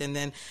abstract. And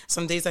then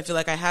some days I feel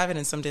like I have it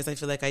and some days I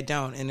feel like I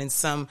don't. And then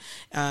some,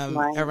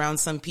 around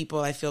some people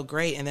I feel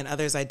great and then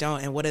others I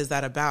don't. And what is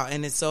that about?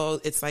 And it's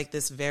like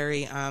this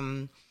very,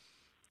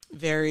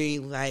 very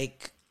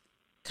like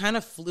kind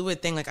of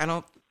fluid thing. Like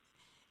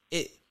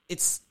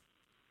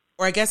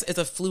or I guess it's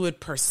a fluid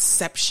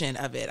perception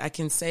of it. I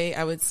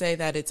would say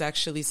that it's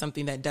actually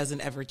something that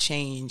doesn't ever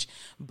change,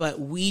 but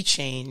we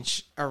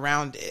change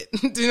around it.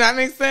 Do that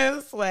make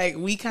sense? Like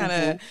we kind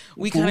of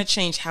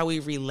change how we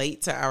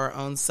relate to our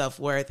own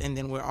self-worth. And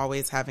then we're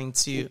always having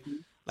to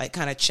like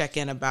kind of check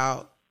in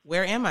about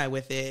where am I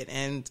with it?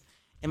 And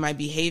am I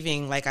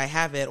behaving like I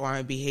have it or am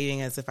I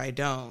behaving as if I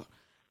don't?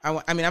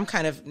 I mean, I'm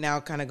kind of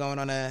going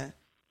on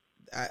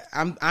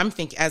I'm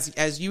thinking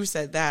as you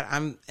said that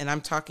I'm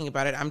talking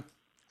about it.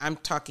 I'm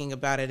talking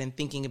about it and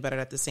thinking about it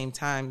at the same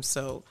time.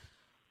 So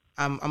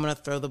I'm going to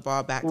throw the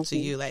ball back to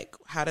you. Like,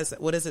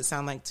 what does it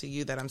sound like to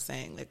you that I'm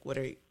saying? Like,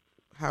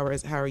 how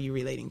are you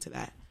relating to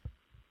that?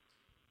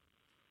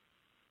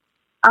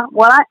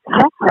 Well, I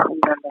definitely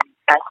remember.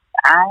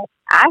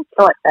 I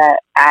thought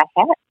that I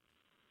had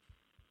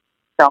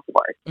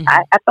self-worth. Mm-hmm.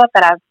 I thought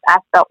that I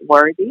felt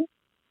worthy.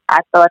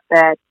 I thought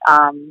that,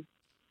 I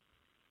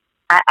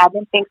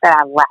didn't think that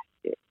I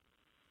lacked it.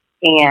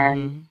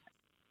 And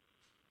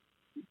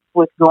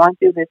with going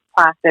through this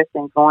process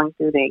and going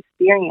through the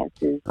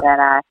experiences that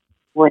I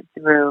went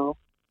through,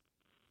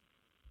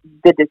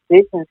 the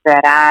decisions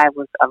that I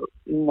was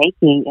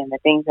making and the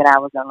things that I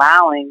was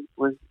allowing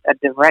was a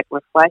direct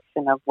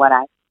reflection of what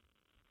I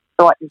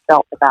thought and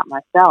felt about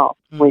myself,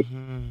 which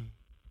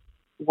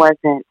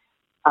wasn't,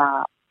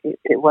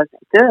 it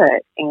wasn't good.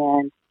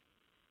 And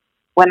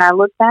when I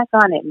look back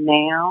on it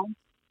now,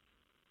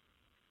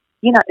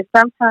 you know,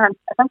 sometimes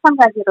I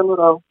get a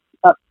little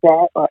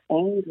upset or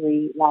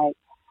angry, like,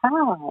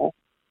 how?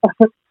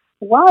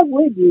 Why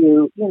would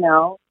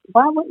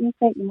why wouldn't you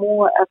think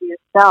more of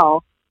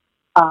yourself?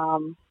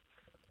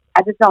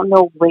 I just don't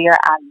know where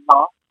I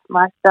lost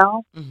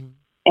myself in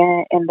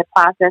the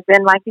process.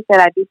 And like you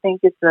said, I do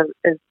think it's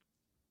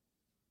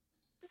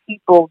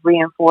people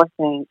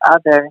reinforcing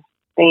other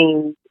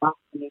things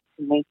to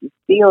make you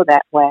feel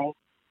that way.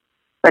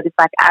 But it's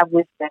like I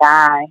wish that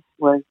I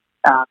was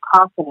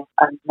confident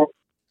enough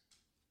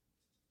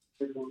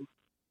to.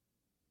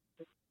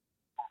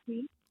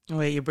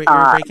 Wait, you're breaking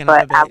up a bit.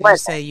 Did you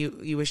say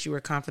you wish you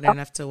were confident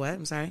enough to what?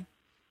 I'm sorry.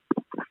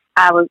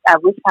 I wish I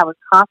was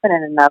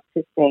confident enough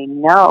to say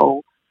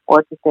no,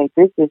 or to say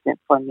this isn't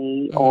for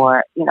me,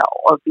 or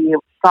or be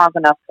strong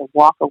enough to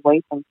walk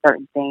away from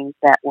certain things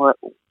that were,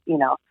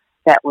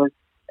 that was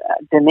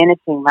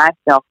diminishing my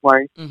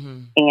self-worth,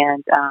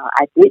 and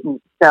I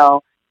didn't.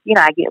 So,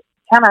 I get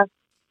kind of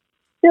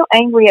still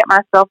angry at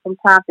myself from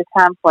time to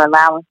time for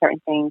allowing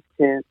certain things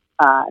to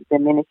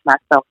diminish my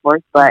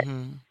self-worth, but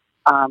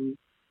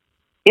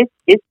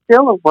it's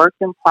still a work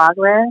in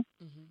progress,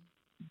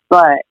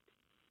 but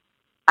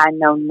I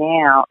know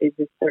now is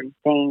just certain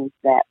things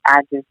that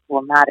I just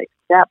will not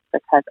accept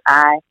because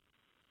I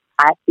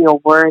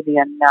feel worthy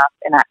enough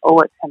and I owe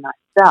it to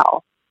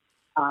myself.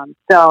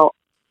 So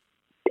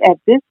at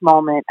this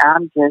moment,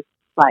 I'm just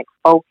like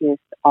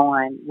focused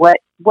on what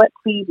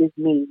pleases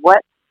me,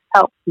 what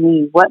helps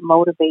me, what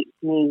motivates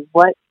me,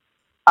 what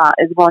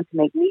is going to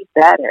make me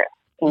better.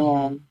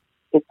 And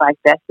it's like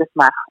that's just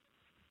my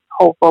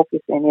whole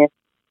focus. And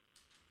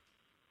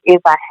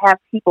if I have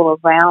people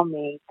around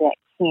me that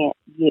can't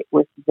get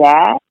with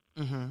that,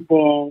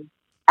 then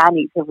I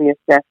need to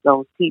reassess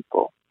those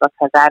people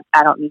because I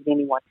don't need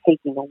anyone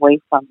taking away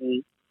from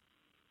me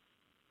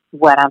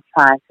what I'm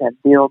trying to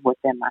build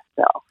within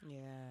myself.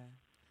 Yeah.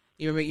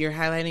 You're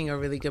highlighting a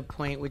really good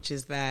point, which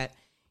is that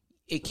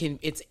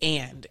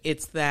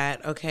it's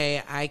that,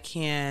 okay, I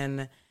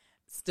can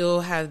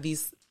still have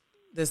this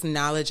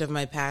knowledge of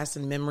my past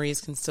and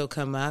memories can still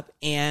come up,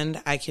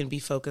 and I can be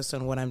focused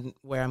on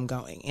where I'm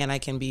going, and I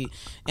can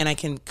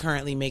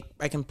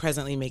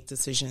presently make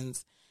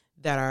decisions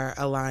that are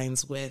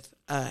aligns with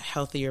a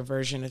healthier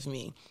version of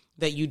me,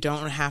 that you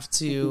don't have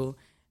to,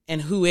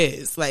 and who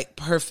is like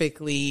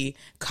perfectly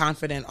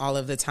confident all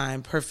of the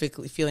time,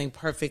 perfectly feeling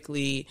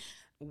perfectly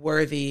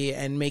worthy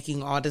and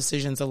making all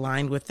decisions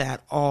aligned with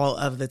that all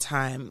of the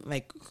time.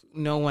 Like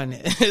no one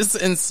is.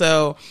 And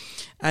so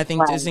I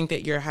think, just think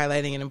that you're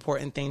highlighting an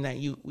important thing, that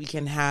we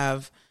can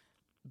have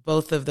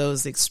both of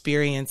those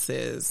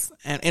experiences,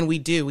 and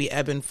we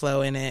ebb and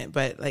flow in it,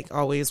 but like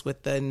always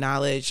with the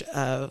knowledge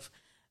of,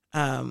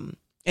 and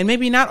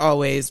maybe not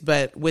always,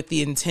 but with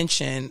the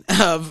intention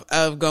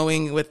of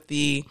going with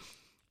the,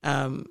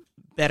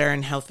 better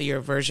and healthier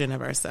version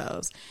of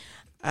ourselves.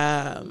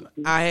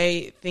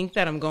 I think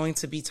that I'm going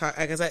to be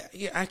talking, because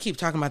I keep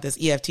talking about this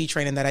EFT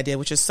training that I did,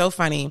 which is so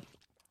funny,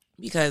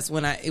 because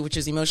which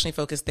is emotionally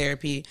focused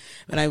therapy,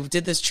 and I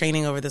did this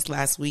training over this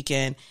last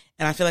weekend,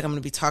 and I feel like I'm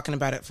going to be talking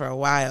about it for a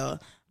while.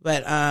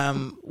 But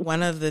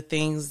one of the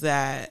things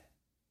that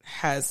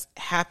has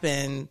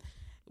happened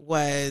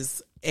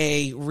was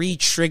a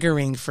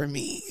re-triggering for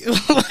me.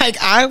 Like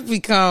I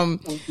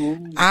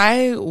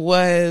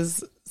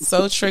was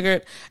so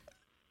triggered.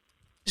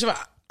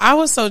 I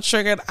was so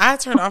triggered. I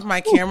turned off my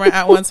camera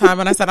at one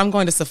time and I said, I'm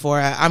going to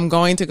Sephora. I'm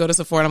going to go to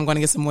Sephora and I'm going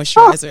to get some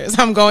moisturizers.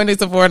 I'm going to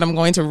Sephora and I'm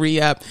going to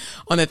re-up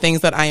on the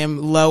things that I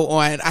am low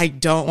on. I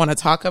don't want to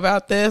talk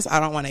about this. I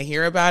don't want to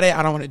hear about it.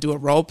 I don't want to do a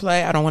role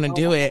play. I don't want to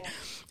do it.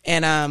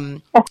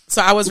 And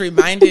so I was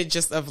reminded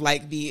just of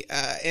like the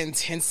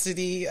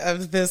intensity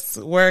of this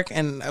work.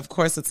 And of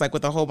course, it's like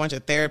with a whole bunch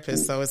of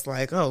therapists. So it's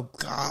like, oh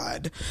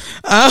God.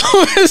 But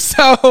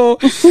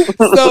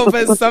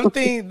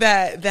something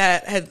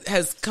that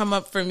has come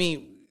up for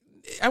me,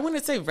 I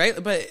wouldn't say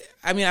right, but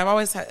I mean, I've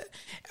always had,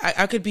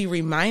 I could be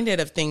reminded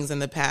of things in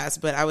the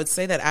past, but I would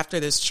say that after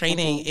this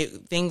training,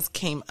 things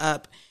came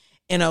up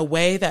in a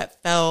way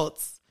that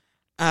felt,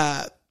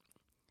 I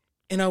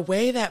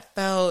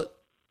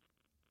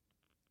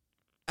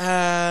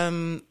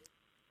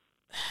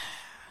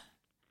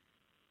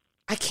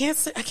can't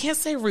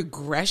say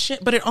regression,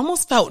 but it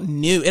almost felt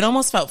new. It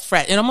almost felt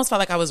fresh. It almost felt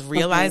like I was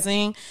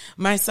realizing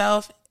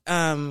myself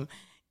in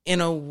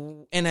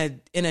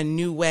a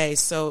new way.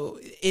 So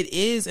it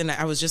is, and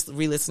I was just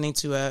re-listening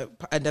to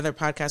another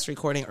podcast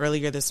recording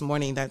earlier this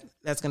morning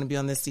that's going to be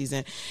on this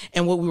season.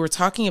 And what we were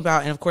talking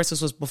about, and of course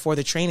this was before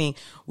the training,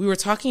 we were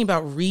talking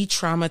about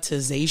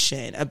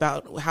re-traumatization,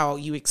 about how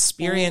you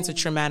experience a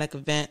traumatic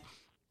event.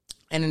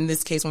 And in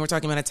this case, when we're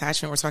talking about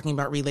attachment, we're talking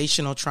about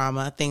relational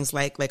trauma, things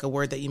like a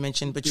word that you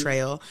mentioned,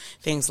 betrayal,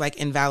 things like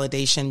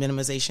invalidation,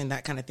 minimization,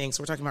 that kind of thing.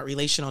 So we're talking about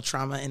relational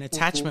trauma in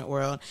attachment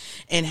world,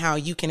 and how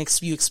you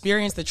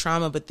experience the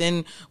trauma, but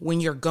then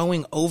when you're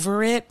going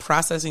over it,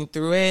 processing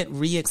through it,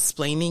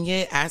 re-explaining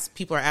it, as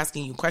people are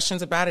asking you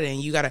questions about it and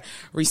you got to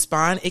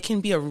respond, it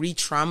can be a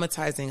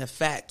re-traumatizing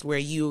effect where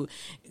you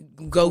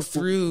go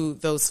through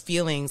those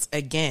feelings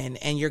again,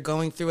 and you're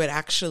going through it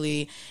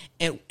actually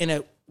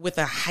with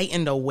a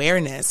heightened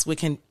awareness,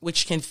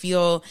 which can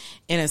feel,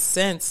 in a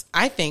sense,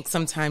 I think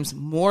sometimes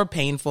more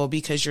painful,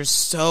 because you're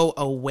so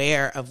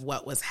aware of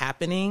what was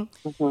happening.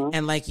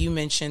 And like you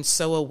mentioned,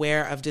 so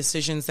aware of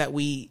decisions that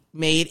we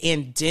made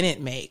and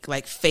didn't make,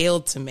 like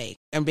failed to make,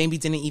 or maybe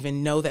didn't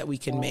even know that we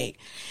could make.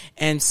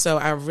 And so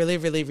I really,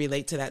 really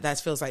relate to that. That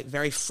feels like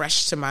very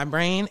fresh to my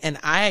brain. And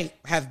I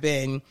have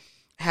been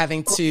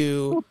having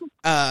to,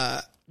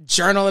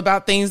 journal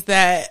about things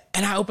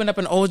and I opened up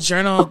an old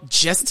journal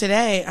just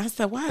today. I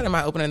said, why am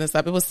I opening this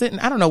up? It was sitting,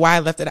 I don't know why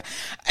I left it out.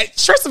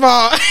 First of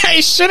all, I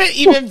shouldn't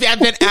even have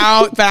been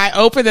out, but I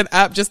opened it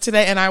up just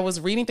today and I was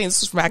reading things.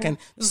 This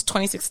was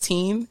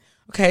 2016.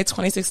 Okay,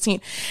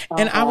 2016.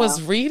 And I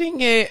was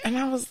reading it and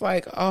I was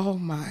like, oh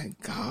my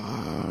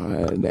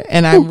God.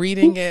 And I'm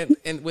reading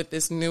it with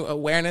this new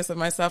awareness of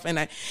myself. And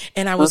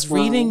I was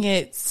reading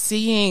it,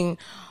 seeing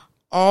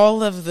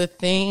all of the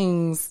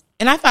things.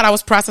 And I thought I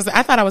was processing.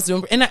 I thought I was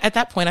doing, and at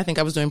that point, I think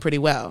I was doing pretty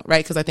well,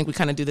 right? Because I think we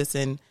kind of do this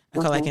in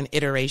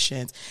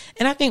iterations.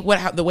 And I think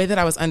the way that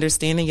I was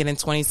understanding it in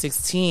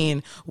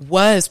 2016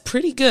 was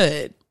pretty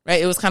good,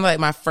 right? It was kind of like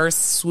my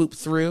first swoop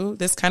through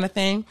this kind of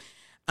thing.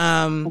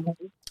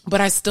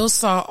 But I still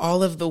saw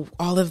all of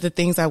the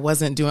things I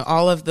wasn't doing,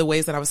 all of the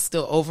ways that I was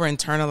still over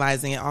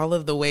internalizing it, all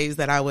of the ways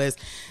that I was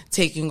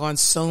taking on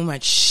so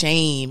much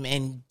shame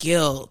and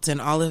guilt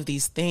and all of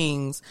these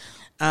things.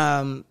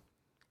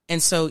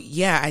 And so,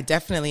 yeah, I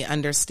definitely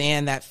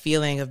understand that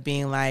feeling of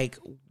being like,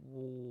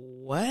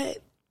 what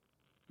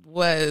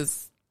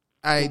was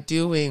I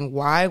doing?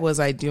 Why was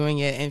I doing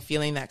it? And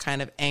feeling that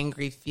kind of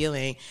angry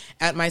feeling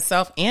at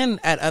myself and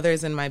at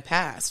others in my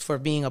past for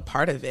being a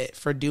part of it,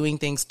 for doing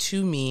things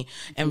to me,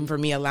 and for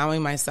me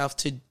allowing myself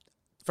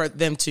for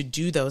them to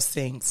do those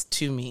things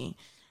to me.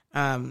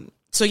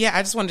 So yeah,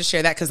 I just wanted to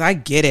share that because I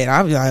get it.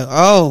 I'll be like,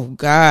 oh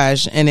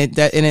gosh. And it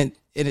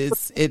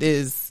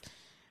is,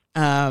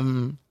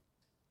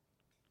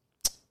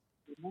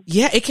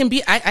 yeah, it can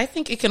be, I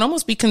think it can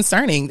almost be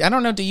concerning. I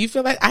don't know. Do you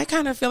feel like, I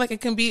kind of feel like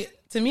it can be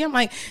To me, I'm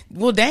like,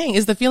 well, dang,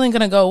 is the feeling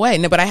going to go away?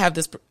 No, but I have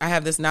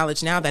this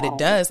knowledge now that it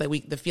does.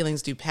 Like the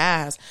feelings do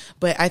pass.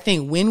 But I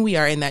think when we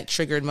are in that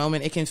triggered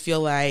moment, it can feel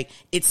like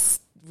it's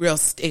real.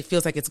 It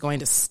feels like it's going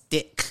to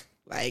stick.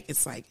 Like,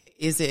 it's like,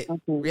 is it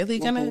really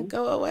going to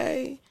go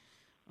away?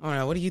 I don't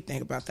know. What do you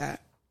think about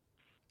that?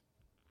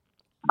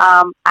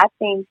 I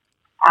think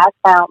I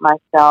found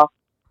myself,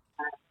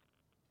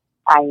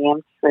 I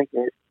am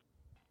triggered.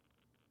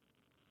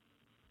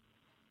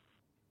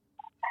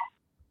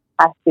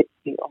 I sit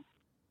still.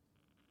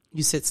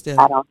 You sit still.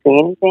 I don't say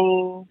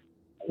anything.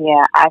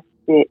 Yeah, I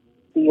sit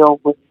still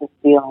with the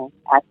feeling.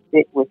 I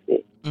sit with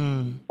it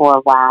for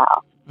a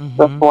while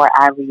before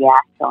I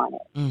react on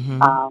it.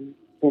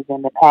 Because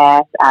in the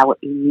past, I would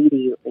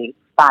immediately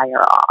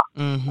fire off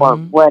or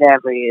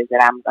whatever it is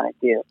that I'm going to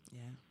do. Yeah.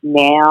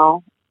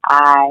 Now,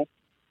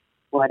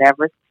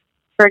 whatever's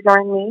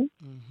triggering me,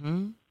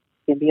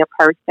 can be a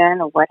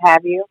person or what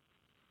have you,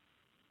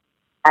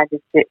 I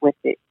just sit with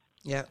it.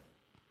 Yeah.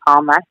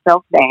 Calm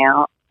myself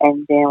down,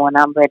 and then when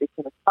I'm ready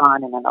to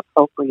respond in an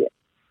appropriate,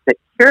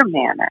 secure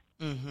manner,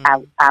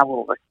 I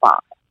will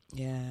respond.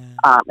 Yeah.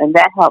 And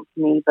that helps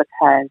me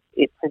because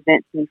it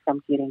prevents me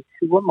from getting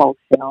too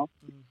emotional,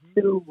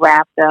 too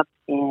wrapped up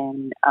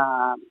in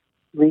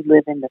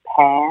reliving the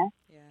past,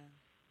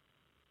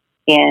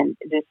 and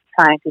just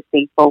trying to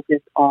stay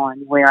focused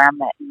on where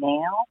I'm at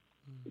now,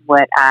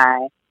 what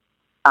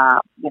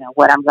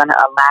what I'm going to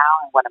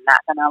allow and what I'm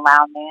not going to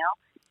allow now,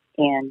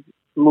 and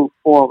move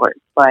forward.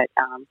 But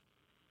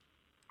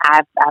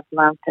I've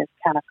learned to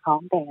kind of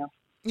calm down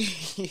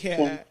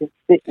and just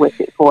sit with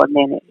it for a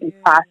minute and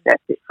process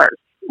it first.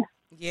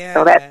 Yeah.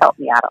 So that's helped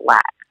me out a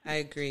lot. I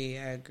agree.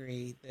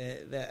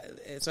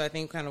 So I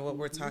think kind of what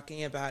we're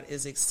talking about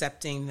is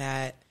accepting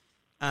that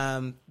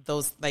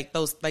those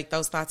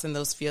thoughts and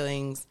those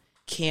feelings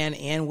can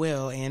and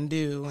will and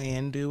do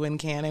and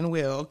can and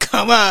will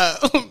come up,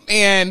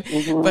 and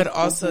but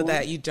also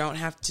that you don't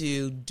have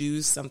to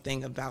do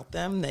something about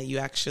them, that you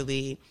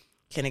actually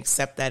can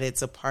accept that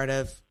it's a part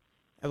of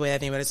the way I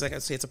think about it. It's like I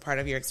say, it's a part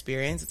of your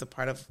experience. It's a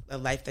part of a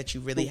life that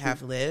you really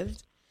have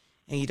lived,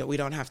 and we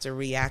don't have to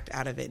react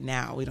out of it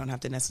now. We don't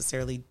have to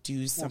necessarily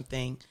do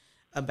something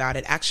about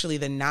it. Actually,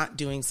 the not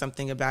doing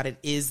something about it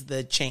is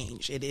the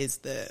change. It is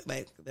this,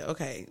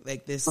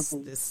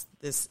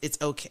 it's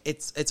okay.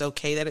 It's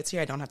okay that it's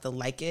here. I don't have to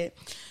like it.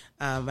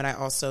 But I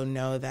also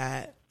know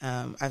that,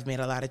 I've made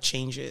a lot of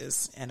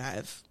changes and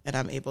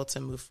I'm able to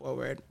move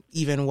forward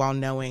even while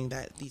knowing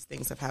that these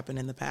things have happened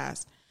in the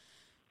past.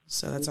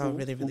 So that's all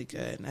really, really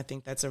good. And I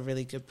think that's a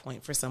really good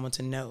point for someone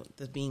to note,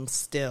 the being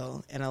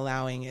still and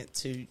allowing it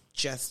to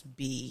just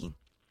be.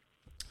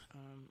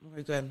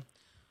 Very good.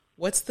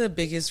 What's the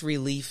biggest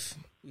relief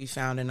we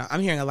found? And I'm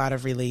hearing a lot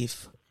of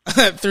relief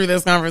through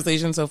this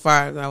conversation so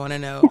far. I want to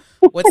know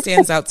what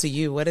stands out to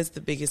you. What is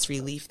the biggest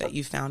relief that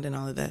you found in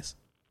all of this?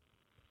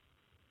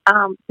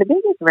 The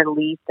biggest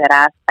relief that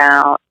I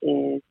found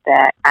is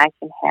that I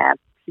can have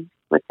peace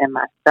within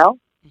myself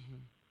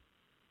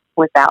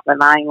without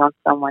relying on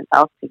someone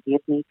else to give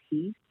me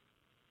peace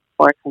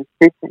or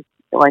consistency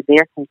or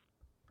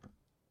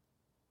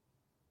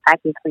I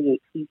can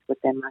create peace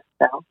within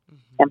myself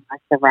and my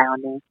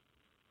surroundings.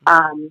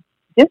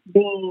 Just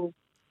being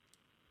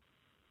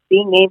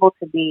able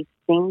to be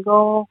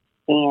single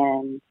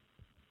and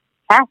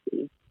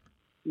happy,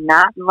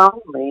 not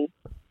lonely,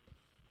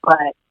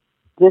 but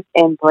just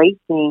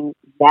embracing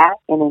that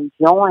and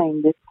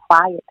enjoying this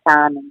quiet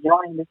time,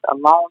 enjoying this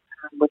alone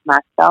time with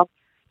myself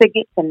to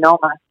get to know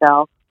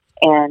myself.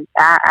 And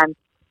I'm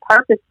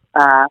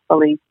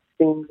purposefully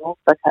single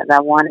because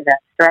I wanted a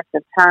stretch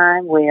of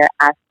time where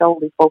I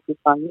solely focused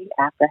on me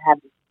after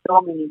having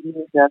so many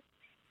years of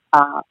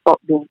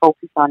being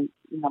focused on,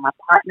 my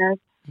partners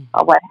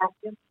or what have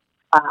you.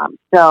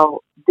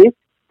 So this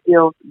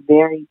feels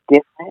very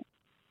different.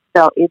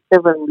 So it's a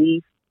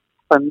relief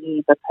for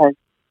me because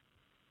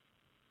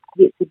I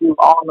get to do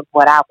all of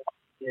what I want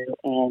to do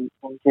and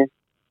just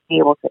be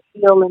able to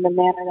heal in the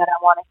manner that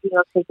I want to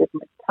heal, take as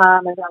much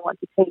time as I want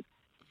to take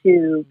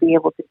to be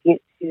able to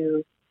get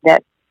to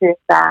that spirit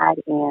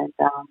side. And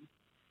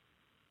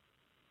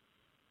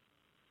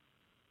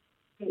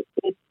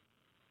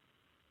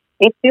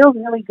it feels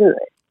really good.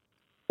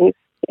 It's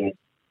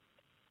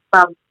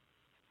from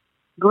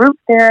group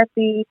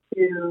therapy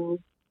to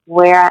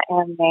where I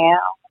am now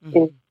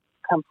is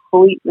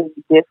completely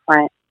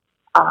different.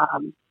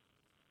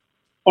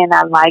 And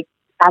I like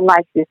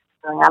this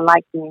feeling. I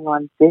like being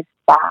on this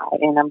side,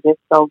 and I'm just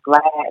so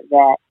glad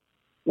that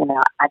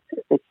I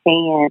took the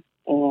chance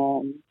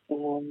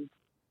and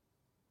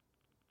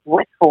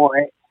went for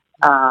it.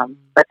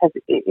 Because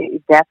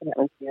it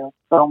definitely feels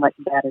so much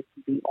better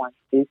to be on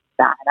this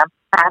side.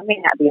 I may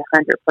not be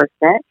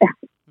 100%,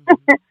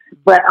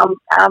 but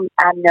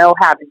I know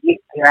how to get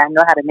there. I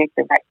know how to make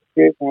the right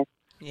decision,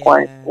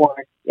 or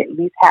at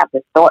least have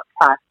the thought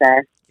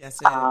process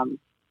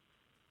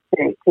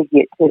to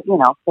get to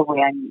to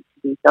where I need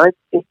to be. So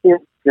it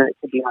feels good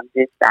to be on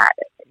this side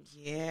of it.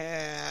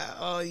 Yeah.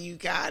 Oh, you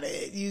got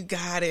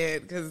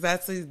it. Because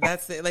that's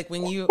it. Like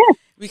when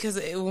Because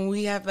when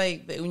we have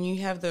when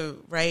you have the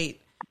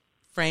right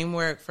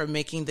framework for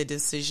making the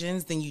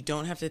decisions, then you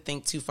don't have to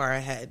think too far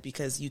ahead,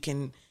 because you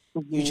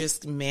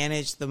just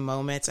manage the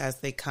moments as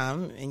they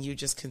come, and you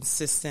just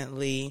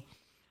consistently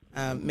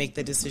make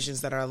the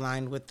decisions that are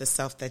aligned with the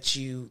self that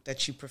you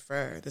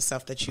prefer, the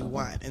self that you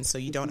want. And so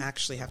you don't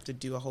actually have to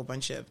do a whole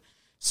bunch of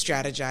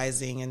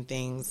strategizing and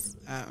things.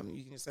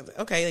 You can just say,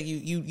 okay, like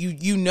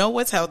you know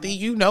what's healthy,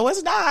 you know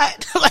what's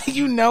not. Like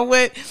you know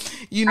what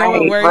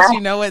works,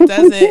 you know what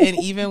doesn't. And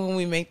even when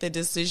we make the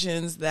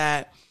decisions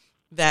that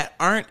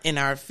aren't in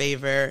our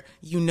favor,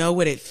 you know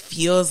what it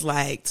feels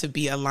like to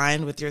be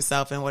aligned with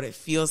yourself and what it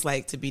feels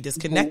like to be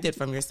disconnected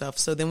from yourself.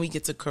 So then we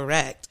get to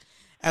correct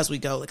as we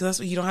go, because that's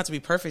what, you don't have to be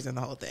perfect in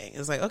the whole thing.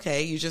 It's like,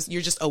 okay, you're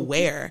just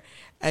aware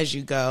as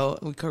you go.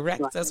 We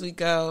correct as we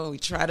go. We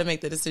try to make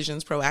the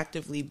decisions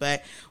proactively,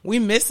 but we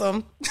miss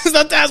them.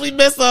 Sometimes we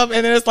miss them,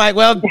 and then it's like,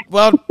 well,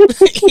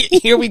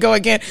 here we go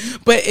again.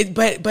 But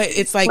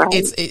it's like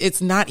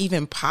it's not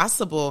even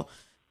possible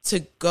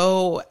to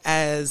go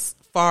as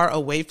far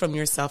away from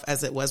yourself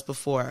as it was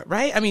before,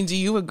 right? I mean, do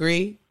you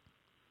agree?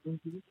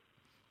 Mm-hmm.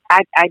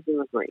 I do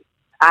agree.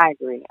 I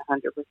agree 100%.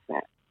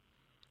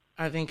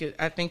 I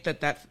think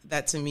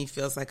that to me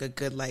feels like a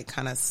good, like,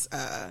 kind of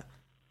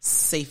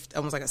safe,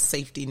 almost like a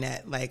safety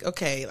net. Like,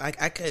 okay, like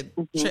I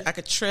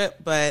could trip,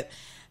 but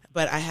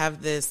I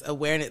have this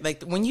awareness.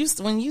 Like when you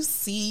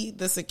see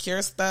the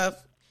secure stuff,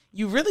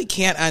 you really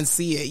can't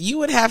unsee it. You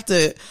would have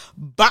to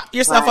bop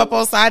yourself up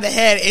on side the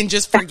head and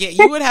just forget.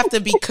 You would have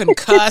to be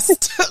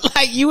concussed.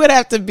 Like you would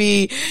have to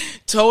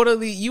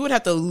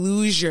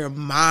lose your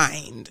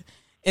mind.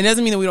 It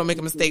doesn't mean that we don't make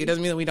a mistake. It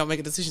doesn't mean that we don't make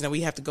a decision that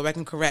we have to go back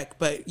and correct,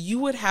 but you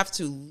would have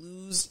to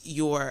lose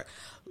your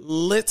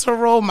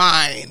literal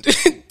mind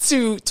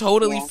to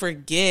totally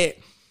forget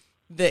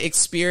the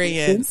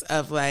experience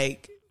of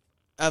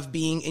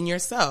being in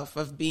yourself,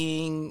 of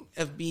being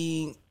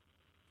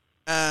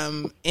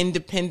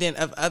independent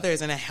of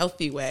others in a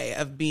healthy way,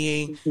 of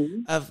being,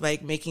 of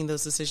like making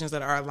those decisions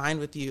that are aligned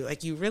with you.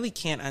 Like you really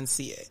can't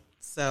unsee it.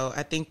 So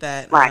I think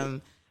that,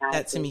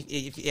 that to me,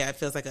 it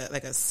feels like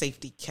a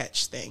safety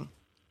catch thing.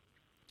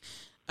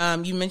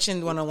 You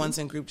mentioned one-on-ones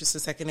in group just a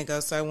second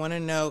ago, so I want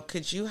to know,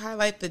 could you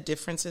highlight the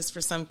differences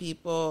for some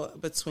people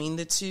between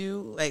the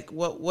two? Like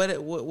what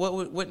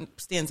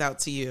stands out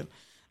to you,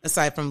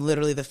 aside from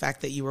literally the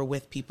fact that you were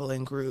with people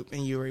in group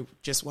and you were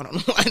just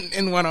one-on-one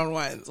in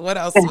one-on-ones? What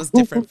else was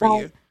different for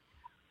you?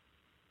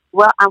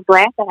 Well, I'm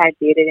glad that I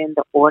did it in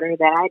the order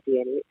that I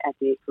did it. I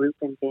did group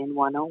and then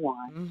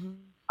one-on-one.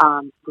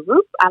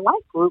 Group, I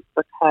like group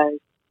because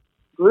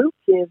group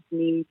gives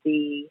me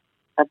the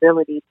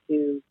ability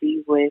to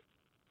be with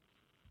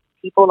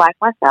people like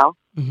myself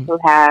who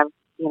have,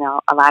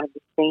 a lot of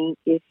the same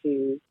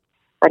issues,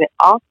 but it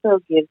also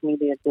gives me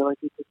the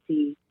ability to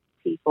see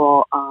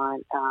people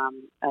on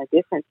a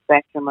different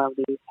spectrum of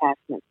the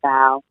attachment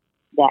style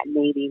that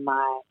maybe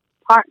my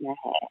partner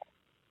had,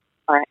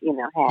 or,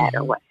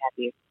 or what have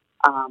you.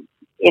 And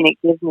it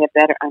gives me a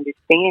better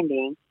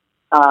understanding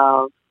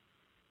of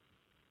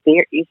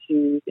their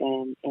issues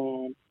and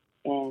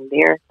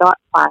their thought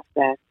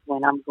process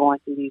when I'm going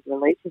through these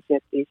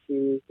relationship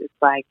issues. It's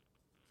like,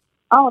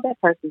 oh,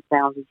 that person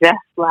sounds just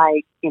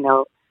like,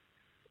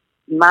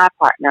 my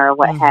partner or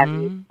what have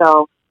you.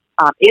 So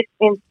it's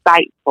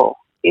insightful.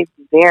 It's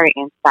very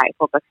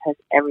insightful because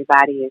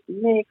everybody is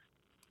mixed,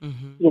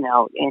 and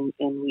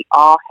we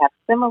all have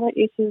similar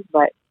issues,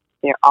 but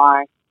there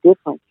are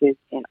differences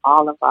in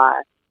all of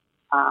our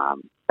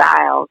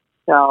styles.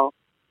 So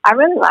I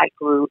really like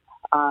group.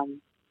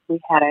 We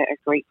had a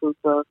great group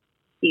of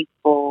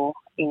people,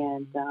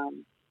 and,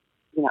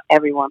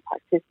 everyone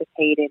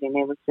participated, and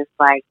it was just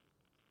like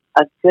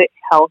a good,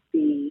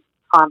 healthy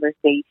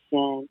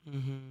conversation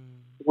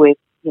with,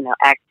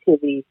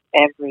 activities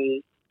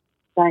every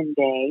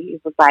Sunday.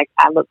 It was like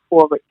I look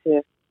forward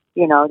to,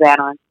 that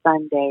on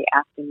Sunday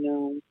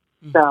afternoon.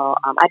 So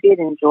I did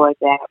enjoy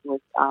that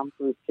with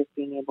groups, just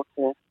being able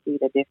to see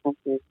the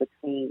differences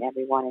between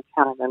everyone and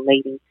kind of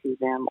relating to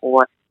them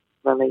or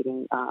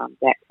relating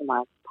back to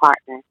my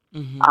partner.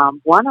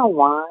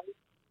 One-on-one,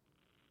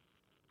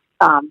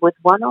 with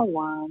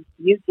one-on-one,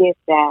 you get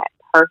that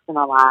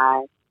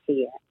personalized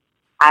care.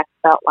 I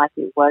felt like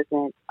it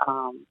wasn't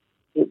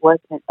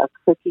a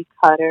cookie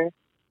cutter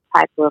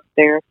type of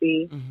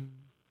therapy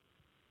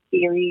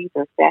series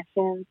or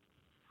sessions.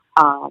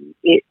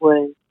 It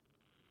was,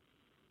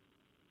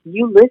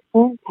 you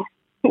listened,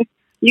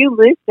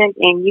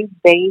 and you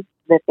based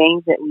the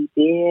things that we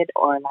did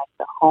or like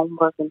the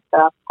homework and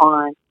stuff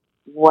on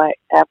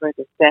whatever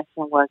the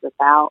session was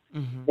about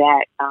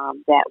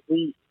that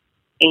week.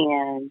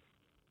 And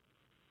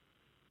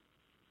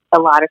a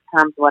lot of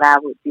times what I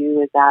would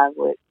do is I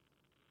would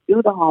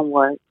do the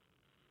homework,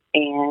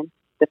 and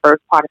the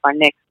first part of our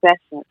next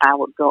session, I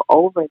would go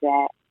over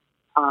that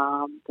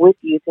with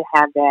you to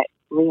have that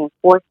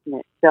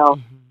reinforcement. So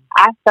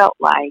I felt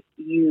like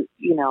it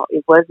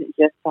wasn't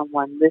just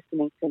someone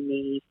listening to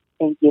me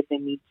and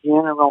giving me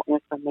general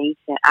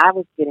information. I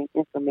was getting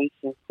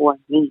information for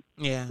me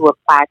to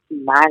apply to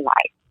my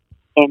life.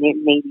 and it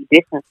may be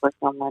different for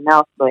someone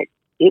else, but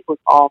it was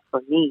all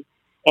for me,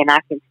 and I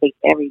can take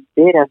every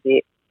bit of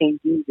it and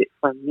use it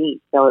for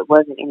me. So it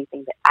wasn't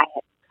anything that I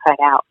had to cut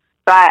out.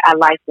 So I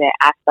like that.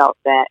 I felt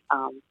that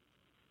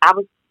I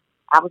was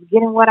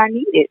getting what I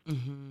needed.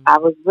 Mm-hmm. I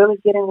was really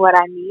getting what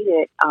I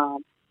needed.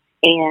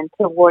 And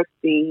towards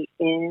the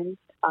end,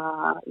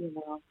 I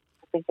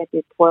think I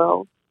did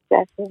 12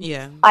 sessions.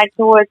 Yeah. Like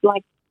towards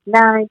like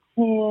 9,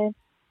 10,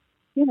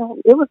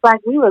 it was like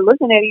we were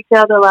looking at each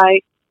other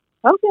like,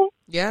 okay.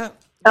 Yeah.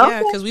 Okay.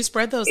 Yeah, because we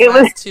spread those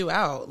last 2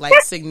 out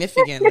like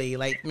significantly,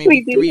 like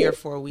maybe 3 or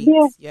 4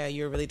 weeks. Yeah,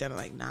 you were really done at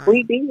like 9.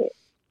 We did.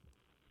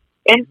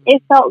 And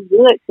it felt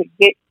good to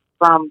get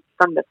from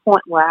the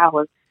point where I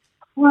was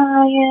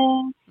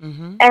crying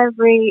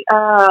every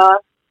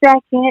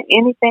second.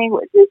 Anything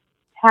would just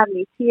have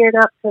me teared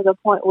up to the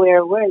point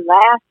where we're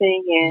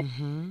laughing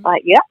and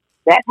like, yep,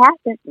 that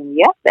happened. And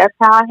yep, that's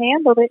how I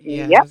handled it.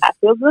 And yep, I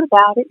feel good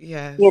about it.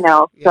 Yes.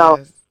 So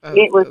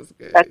it was,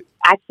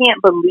 I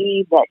can't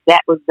believe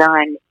that was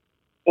done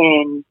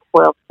in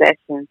 12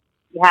 sessions,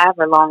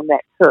 however long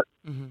that took.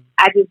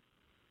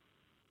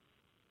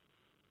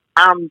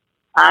 I'm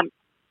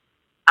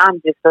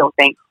just so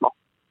thankful.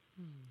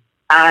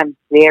 I'm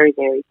very,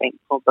 very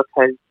thankful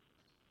because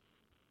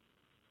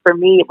for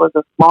me, it was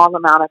a small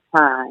amount of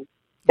time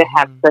to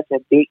have such a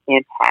big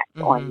impact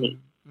on me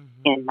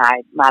in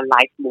my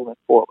life moving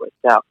forward.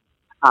 So,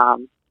 I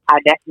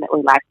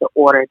definitely like the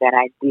order that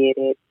I did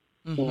it.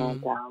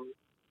 And,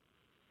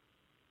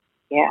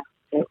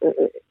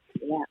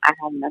 I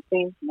have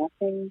nothing,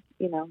 nothing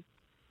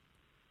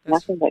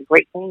but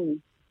great things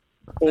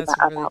to say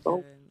about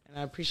those. And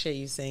I appreciate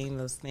you saying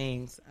those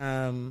things.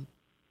 I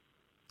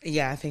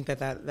think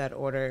that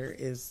order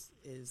is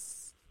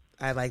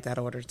I like that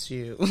order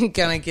too.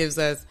 Kind of gives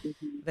us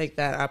like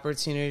that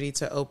opportunity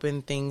to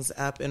open things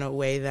up in a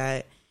way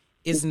that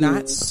is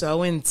not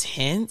so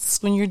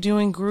intense when you're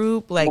doing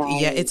group. Like,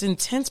 it's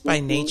intense by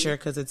nature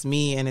because it's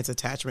me and it's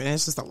attachment. And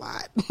it's just a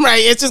lot,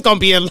 right? It's just gonna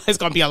be a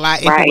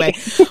lot anyway.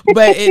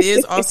 But it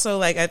is also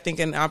like I think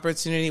an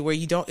opportunity where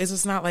it's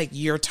just not like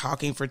you're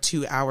talking for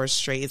 2 hours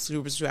straight. It's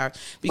super 2 hours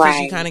because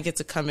you kind of get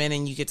to come in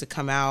and you get to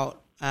come out.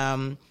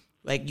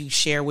 Like you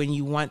share when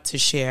you want to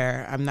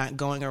share. I'm not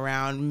going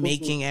around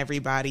making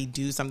everybody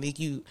do something.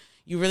 You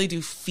really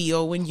do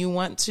feel when you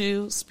want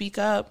to speak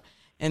up,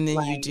 and then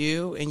you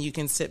do, and you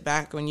can sit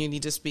back when you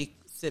need to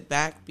sit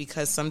back,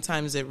 because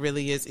sometimes it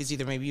really is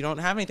either maybe you don't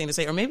have anything to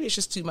say, or maybe it's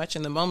just too much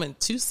in the moment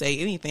to say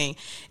anything,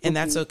 and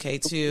that's okay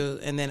too.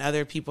 And then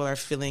other people are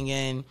filling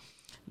in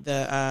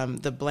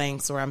the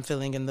blanks, or I'm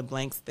filling in the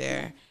blanks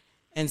there.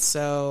 And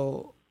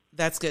so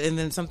that's good. And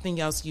then something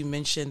else you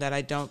mentioned that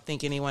I don't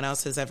think anyone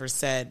else has ever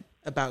said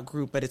about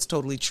group, but it's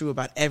totally true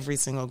about every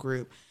single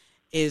group,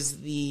 is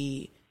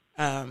being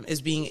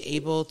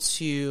able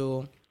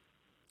to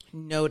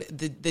note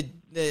even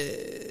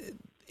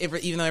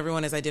though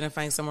everyone is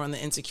identifying somewhere on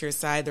the insecure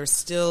side, they're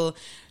still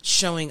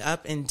showing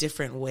up in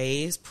different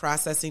ways,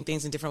 processing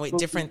things in different ways.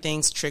 Different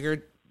things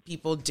triggered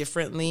people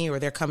differently, or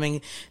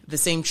the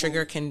same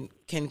trigger can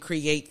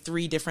create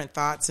 3 different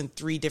thoughts in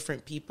 3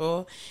 different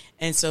people.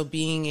 And so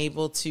being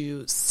able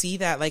to see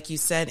that, like you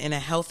said, in a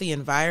healthy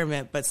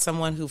environment, but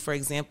someone who, for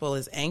example,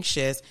 is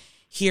anxious,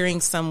 hearing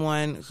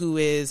someone who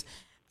is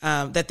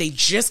that they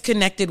just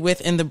connected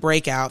with in the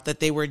breakout, that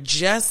they were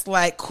just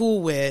like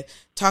cool with,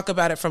 talk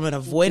about it from an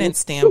avoidance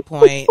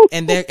standpoint,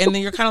 and then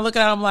you're kind of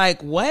looking at them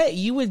like, what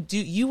you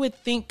would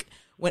think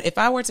if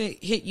I were to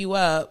hit you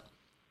up,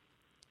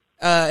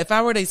 if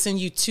I were to send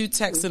you 2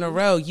 texts in a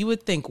row, you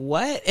would think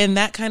what? And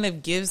that kind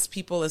of gives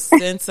people a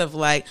sense of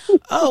like,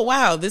 oh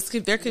wow,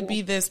 there could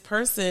be this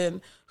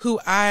person who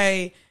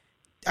I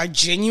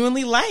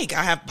genuinely like.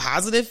 I have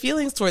positive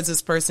feelings towards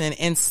this person,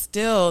 and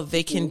still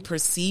they can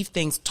perceive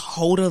things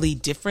totally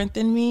different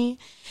than me.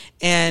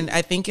 And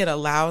I think it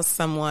allows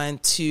someone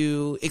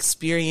to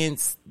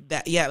experience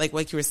that,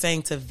 like you were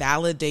saying, to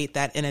validate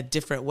that in a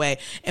different way.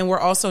 And we're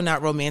also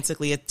not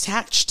romantically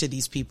attached to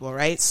these people,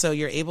 right? So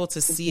you're able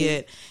to see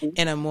it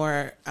in a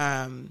more,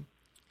 in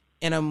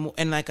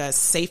like a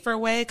safer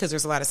way, because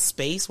there's a lot of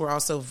space. We're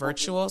also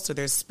virtual, so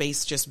there's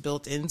space just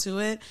built into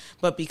it.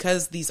 But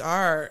because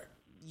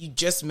you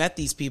just met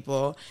these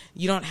people,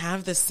 you don't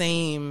have the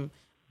same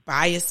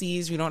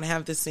biases, we don't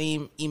have the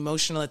same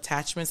emotional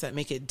attachments that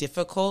make it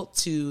difficult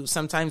to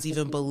sometimes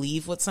even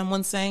believe what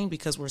someone's saying,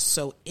 because we're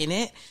so in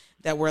it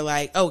that we're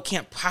like, oh, it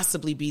can't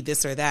possibly be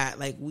this or that,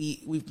 like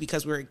we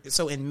because we're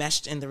so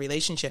enmeshed in the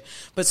relationship.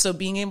 But so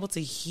being able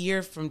to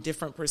hear from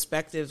different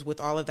perspectives with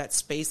all of that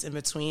space in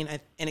between,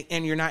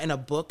 and you're not in a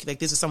book, like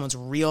this is someone's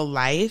real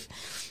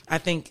life, I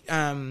think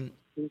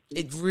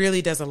it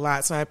really does a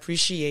lot. So I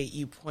appreciate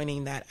you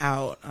pointing that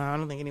out. I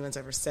don't think anyone's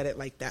ever said it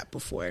like that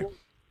before.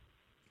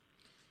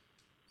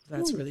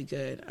 That's really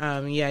good.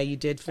 You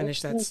did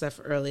finish that stuff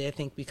early, I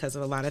think, because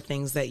of a lot of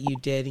things that you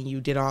did, and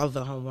you did all of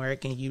the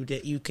homework, and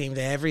you came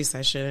to every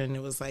session, and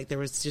it was like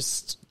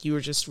you were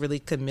just really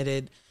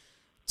committed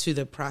to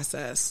the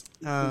process.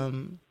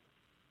 And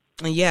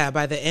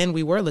by the end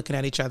we were looking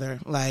at each other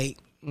like,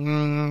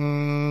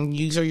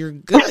 you so you're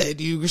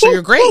good. You so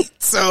you're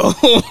great. So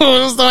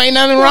ain't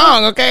nothing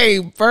wrong. Okay,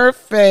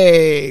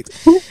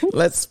 perfect.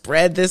 Let's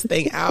spread this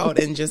thing out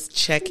and just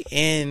check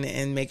in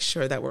and make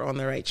sure that we're on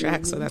the right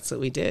track. So that's what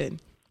we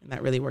did, and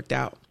that really worked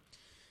out.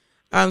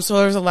 So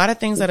there's a lot of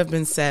things that have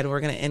been said.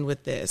 We're going to end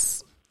with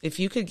this. If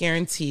you could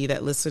guarantee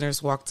that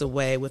listeners walked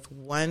away with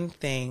one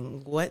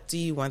thing, what do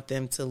you want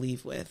them to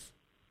leave with?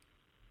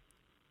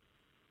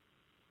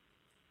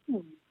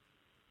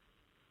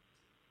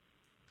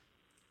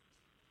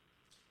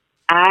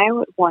 I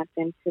would want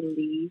them to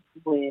leave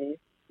with,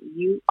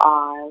 you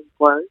are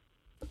worth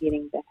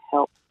getting the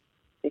help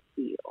to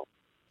heal.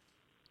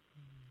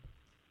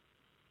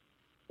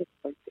 It's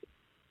worth it.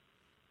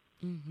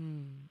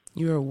 Mm-hmm.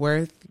 You are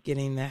worth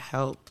getting the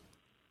help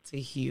to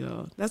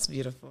heal. That's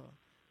beautiful.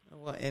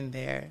 We'll end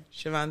there.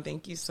 Shavon,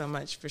 thank you so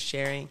much for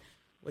sharing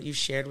what you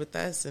shared with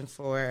us and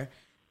for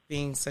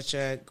being such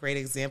a great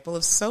example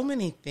of so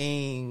many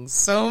things.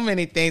 So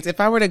many things.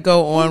 If I were to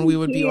go on, we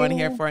would be on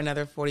here for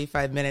another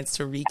 45 minutes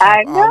to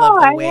recap all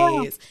of the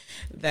ways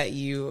that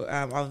you,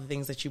 all the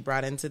things that you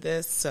brought into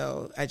this.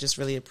 So I just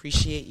really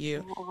appreciate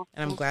you.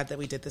 And I'm glad that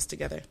we did this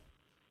together.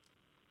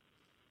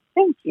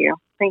 Thank you.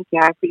 Thank you.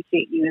 I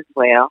appreciate you as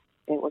well.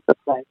 It was a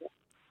pleasure.